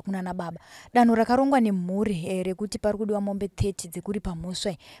zvinobva kuna nababa. Danho rakarongwa nemhuri rekuti pari kudiwa mombe 30 dzekuri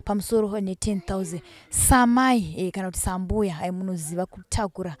pamhosva pamusoro ne10,000. Samai kana kuti sambuya munoziva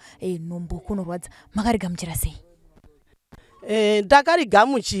kutakura nhombo kunorwadza. Makarigamuchira sei?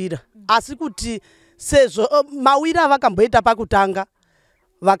 Ndakarigamuchira asi kuti sezvo mawira vakamboita pakutanga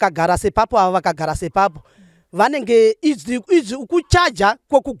vakagara sepapo ava vakagara sepapo vanenge idzi kuchaja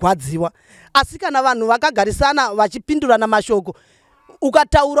kwokugwadziwa asi kana vanhu vakagarisana vachipindurana mashoko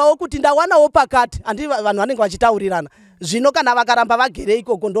ukataurawo kuti ndawanawo pakati handi vanhu vanenge vachitaurirana zvino kana vakaramba vagere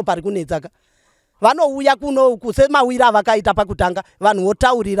ikoko ndo pari kunetsaka vanouya kuno kusemawira avakaita pakutanga vanhu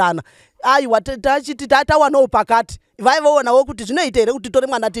votaurirana aiwa tachiti tatawanawo pakati vaivoonawo kuti zvinoita here kuti tore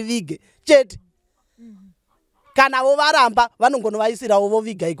mwana tivige chete kana vo varamba vanongonovaisirawo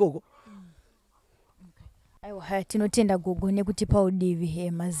voviga ikoko. Aiwa tinotenda gogo nekuti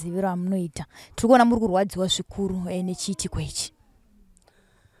paudivi maziviro amunoita. Tikuona muri kurwadziwa zvikuru nechiitiko ichi.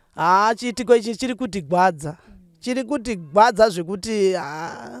 Chiitiko ichi chiri kutigwadza. Chiri kutigwadza zvekuti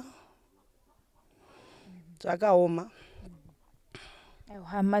zvakaoma.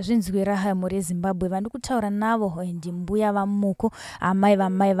 Mazvinzwira muri Zimbabwe vandi kutaura navo ndimbuya vamuko amai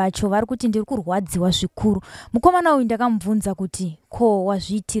vamai vacho vari kuti ndiri kurwadziwa zvikuru. Mukomana uyu ndakamubvunza kuti ko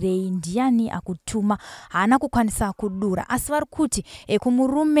wazviitirei, ndiani akutuma, haana kukwanisa kudura asi vari kuti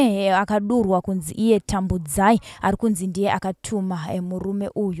kumurume akadurwa kunzi iye Tambudzai ari kunzi ndiye akatuma murume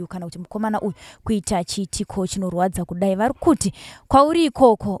uyu kana kuti mukomana uyu kuita chiitiko chinorwadza kudai. Vari kuti kwauri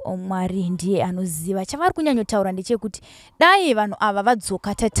ikoko Mwari ndiye anoziva. Chavari kunyanyotaura ndechekuti dai vanhu ava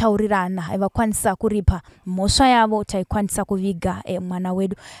vadzoka tataurirana vakwanisa kuripa mhosva yavo taikwanisa kuviga mwana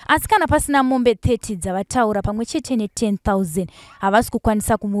wedu. Asi kana pasina mombe 30 dzavataura pamwe chete ne10,000 havasi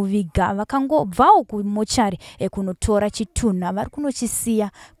kukwanisa kumuviga vakangobvawo kumochari kunotora chitunha vari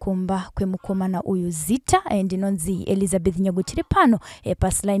kunochisiya kumba kwemukomana uyu. Zita ndinonzi Elizabeth Nyago, tiri pano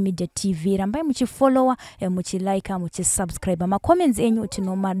paSly Media TV. Rambai muchifollowa muchilike muchisubscribe macomments enyu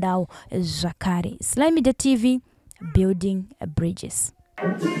tinomadawo zvakare. Sly Media TV, building bridges.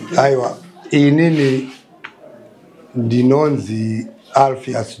 Aiwa inini ndinonzi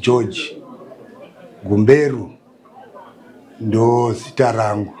Alpheus George Gumberu ndo zita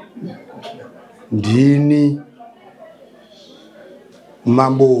rangu. Ndini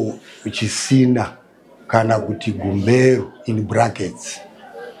mambo uchisina kana kuti Gumberu in brackets.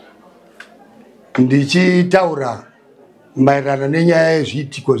 Ndichitaura maererano nenyaya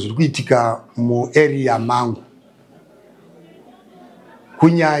yezviitiko zviri kuitika mu area mangu,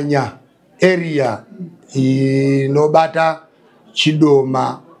 kunyanya area inobata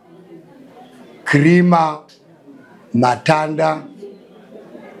Chidoma, Krima, Matanda,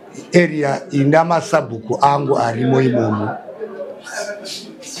 area ina masabhuku angu arimo imomo,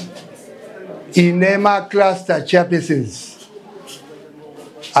 ine cluster chairpersons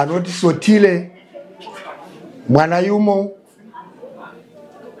anoti Sotile, Mwana yumo,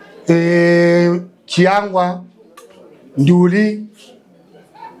 Chiangwa, Nduli.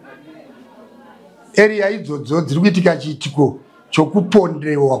 Area idzodzo dziri kuitika chiitiko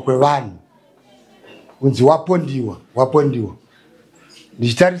chokupondewa kwevanhu kunzi wapondiwa.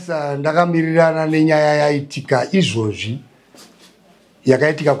 Ndichitarisa ndakamirirana nenyaya yaitika izvozvi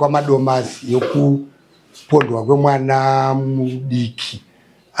yakaitika kwaMadomasi yokupondwa kwemwana mudiki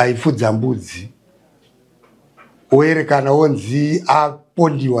aifudza mbudzi oerekana onzi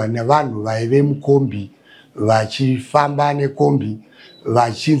apondiwa nevanhu vaive mukombi vachifamba nekombi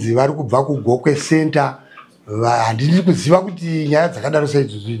vachinzi vari kubva kuGokwe center. Handidi kuziva kuti nyaya dzakadaro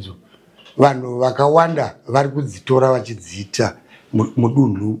saidzodzo vanhu vakawanda vari kudzitora vachidziita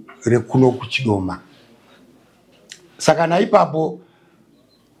mudunhu rekuno kuChidoma. Saka naipapo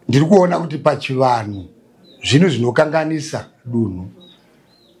ndiri kuona kuti pachivanhu zvinhu zvinokanganisa dunhu,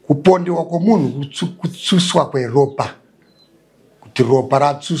 kupondewa kwomunhu, kutsuswa kweropa, kuti ropa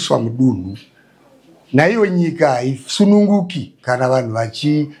ratsuswa mudunhu naiyo nyika haisununguki kana vanhu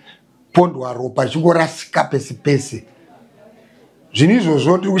vachipondwa ropa chingorasika pese pese. Zvinhu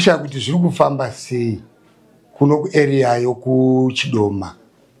izvozvo ndiri kushaya kuti zviri kufamba sei kuno kuarea yokuchidoma.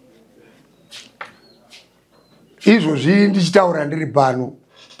 Izvozvi ndichitaura ndiri pano,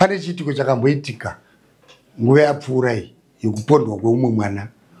 pane chiitiko chakamboitika nguva yapfuura iyi yokupondwa kweumwe mwana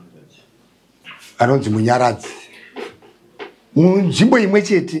anonzi Munyaradzi munzvimbo imwe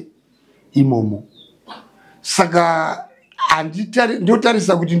chete imomo. Saka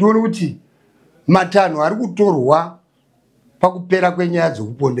ndotarisa kuti ndione kuti matanho ari kutorwa pakupera kwenyaya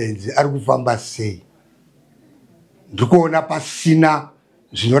dzokuponda idzi ari kufamba sei. Ndikuona pasina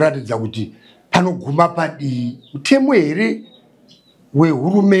zvinoratidza kuti panoguma padii mutemo here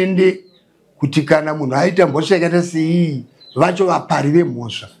wehurumende kuti kana munhu aita mhosva yakaita sei vacho vapari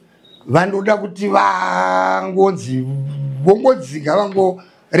vemhosva vanoda kuti vongodzika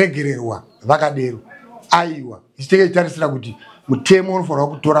vangoregererwa vakadero. Aiwa, ichitenge chitarisira kuti mutemo unofanira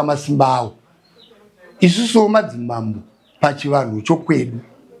kutora masimba awo. Isusuwo madzimambo pachivanhu chokwedu,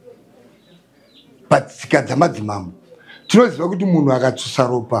 patsika dzamadzimambo, tinoziva kuti munhu akatsusa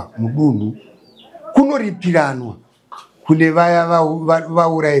ropa mudunhu kunoripiranwa. Kune vaya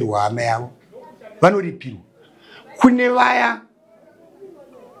vaurayirwa hama yavo vanoripirwa. Kune vaya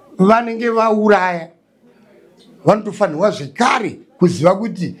vanenge vauraya vanotofanirwa zvekare kuziva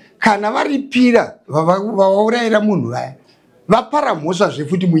kuti kana varipira vaurayira munhu vaya vapara mhosva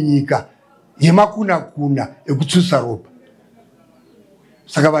zvefuti munyika yemakuna kuna ekutsusa ropa.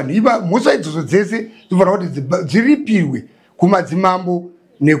 Saka vanhu iva mhosva idzodzo dzese dzinofanira kuti dziripirwe kumadzimambo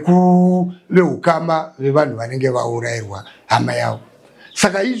nekuvehukama vevanhu vanenge vaurayirwa hama yavo.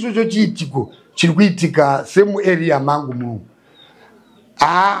 Saka izvozvo chiitiko chiri kuitika semuarea mangu muno.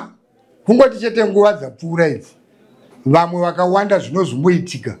 Kungoti chete nguva dzapfuura idzi vamwe vakawanda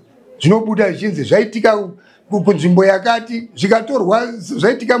zvinozomboitika zvinobuda zvichinzi zvaitika kunzvimbo yakati zvikatorwa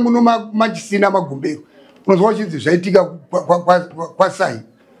zvaitika muno machisina magumbero. Unozwa uchinzi zvaitika kwaSai.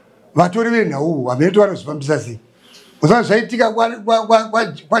 Vatori venhau vamene vanozvifambisa sei. Uzva zvaitika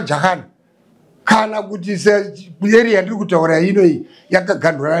kwaJahana kana kuti area yandiri kutaura ino iyi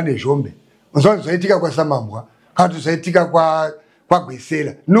yakagandurana nezvombe. Uzva zvaitika kwaSamambwa kana kuti zvaitika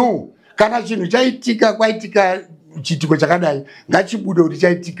kwaGwesera. No, kana chinhu chaitika kwaitika chiitiko chakadai ngachibude kuti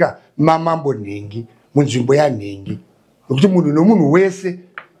chaitika mamambo Nhengi munzvimbo yaNhengi. Nokuti munhu nomunhu wese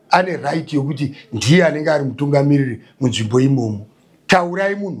ane right yokuti ndiye anenge ari mutungamiriri munzvimbo imomo.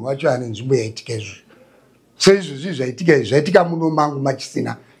 Taurai munhu wacho ane nzvimbo yaitika izvozvo. Seizvozvi zvaitika izvi zvaitika muno mangu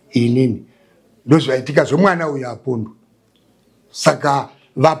machisina inini ndozvaitika zvomwana uyu apondwa. Saka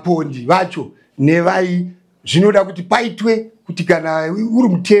vapondi vacho nevai zvinoda kuti paitwe kuti kana uri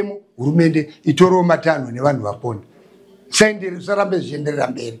mutemo hurumende itorewo matanho nevanhu vaponda. Sarambe zvienderera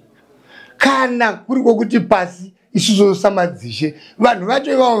mberi. Kana kuri kwokuti pasi isusu samadzishe vanhu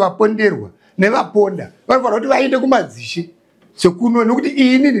vacho ivavo vaponderwa nevaponda vanofanira kuti vaende kumadzishe sekuno nokuti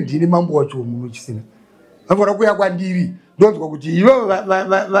inini ndini mambo wacho muno chisina. Vanofanira kuuya kwandiri ndonzwa kuti ivo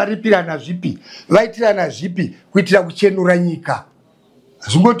varipirana zvipi vaitirana zvipi kuitira kuchenura nyika.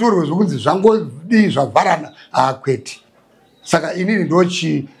 Zvimbotorwe zvokunzi zvangodii zvavharana kwete. Saka inini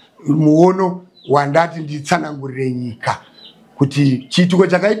ndochi muono wandati nditsanangurire nyika kuti chiitiko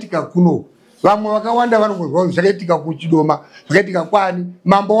chakaitika kuno vamwe vakawanda vanongozwa kuti zvakaitika kuchidoma zvakaitika kwani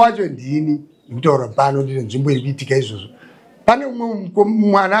mambo wacho ndini ndikutaura pano ndine nzvimbo iri kuitika izvozvo. Pane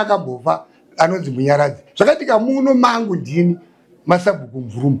mwana akambofa anonzi Munyaradzi zvakaitika muno mangu ndini Masabhuku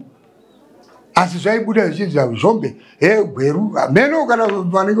Mvurumbu. Asi zvaibuda zvichinzi zvombe Gweru meno kana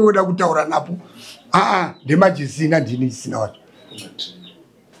vanenge voda kutaura napo ndemachisina ndini chisina wacho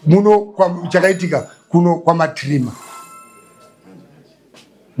muno chakaitika kuno kwamatirima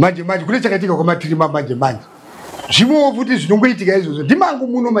manje kune chakaitika kwamatirima manje zvimwewo futi zvinongoitika izvozvo ndimangu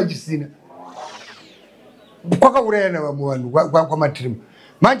muno machisina kwakaurayana vamwe vanhu kwamatirima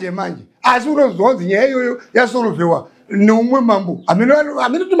manje asi unozonzi nyaya iyoyo yasorovhewa neumwe mambo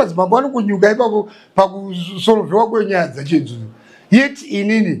amene kuti madzimambo anokunyuka ipapo pakusorovhewa kwenyaya dzacho idzodzo. Yet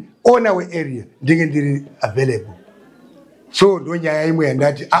inini owner wearea ndinge ndiri available. So ndo nyaya imwe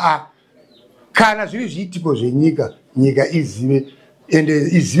yandati kana zviri zviitiko zvenyika nyika izive ende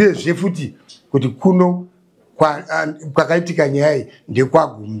izive zvefuti kuti kuno kwakaitika nyaya iyi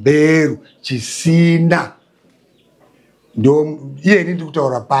ndekwaGumberu chisina. Ndo iyeni ndiri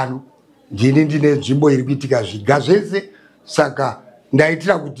kutaura pano ndini ndine nzvimbo iri kuitika zviga zvese. Saka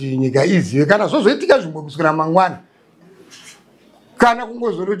ndaitira kuti nyika izive kana zvozoitika zvimbo kusvikira mangwana kana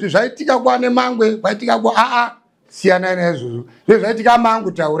kungozoti zvaitika kwane Mangwe kwaitika siyana naizvozvo. Zvaitika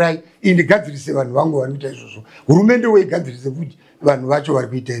mangu taurai indigadzirise vanhu vangu vanoita izvozvo. Hurumende weigadzirise kuti vanhu vacho vari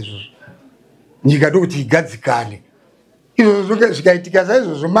kuita izvozvo. nyika ndokuti igadzikane. Izvozvo zvikaitika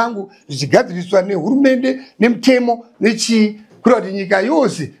saizvozvo mangu zvichigadziriswa nehurumende nemutemo nechii kuita kuti nyika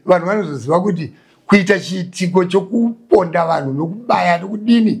yose vanhu vanozoziva kuti kuita chiitiko chokuponda vanhu nokubaya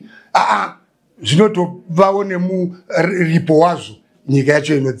nokudini zvinotovawo nemuripo wazvo nyika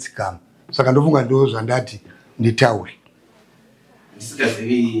yacho inodzikama. Saka ndofunga ndo zvandati nditaure.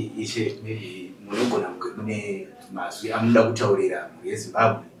 Ndisingazivi ishe maybe munogona mune mazwi amunoda kutaurira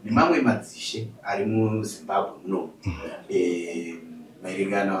yeZimbabwe nemamwe madzishe ari muZimbabwe muno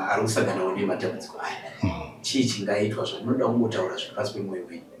maererano ari kusanganawo nematambudziko aya. Chii chingaitwa zvamunoda kungotaura zviri pasi pemwoyo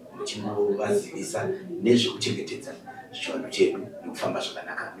wenyu muchimbovazivisa nezvekuchengetedza chiwanano chedu nekufamba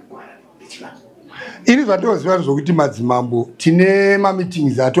zvakanaka nekugara nechivanhu? Ini zvandoziva zvokuti madzimambo tine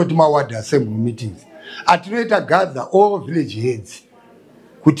mameetings atoti maward assembly meetings atinoita gadza all village heads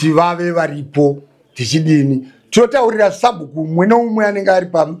kuti vave varipo tichidini. Tinotaurira sabhuku umwe neumwe anenge ari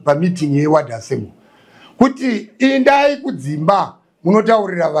pameeting yeward assembly kuti indai kudzimba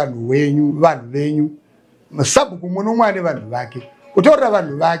munotaurira vanhu venyu. Sabhuku umwe neumwe ane vanhu vake. Kutaurira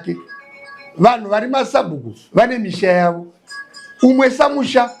vanhu vake, vanhu vari masabhuku vane misha yavo. Umwe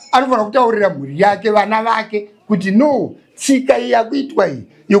samusha anofanira kutaurira mhuri yake, vana vake kuti no, tsika iyi yakuitwa iyi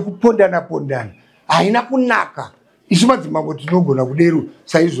yokupondana haina kunaka. Isu madzimambo tinogona kudero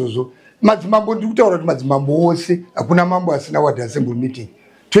saizvozvo. Madzimambo ndiri kutaura kuti madzimambo ose, hakuna mambo asina ward assembly meeting.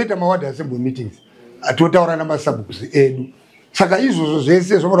 Toita maward assembly meetings totaura namasabhuku edu. Saka izvozvo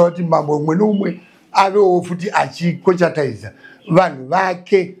zvese zvofanira kuti mambo umwe neumwe avewo futi achikochatiza vanhu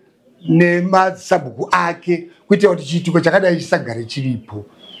vake nemasabhuku ake kuitira kuti chiitiko chakadai chisagare chiripo.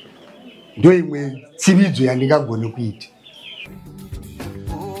 Ndo imwe tsividzo yandingagone kuita.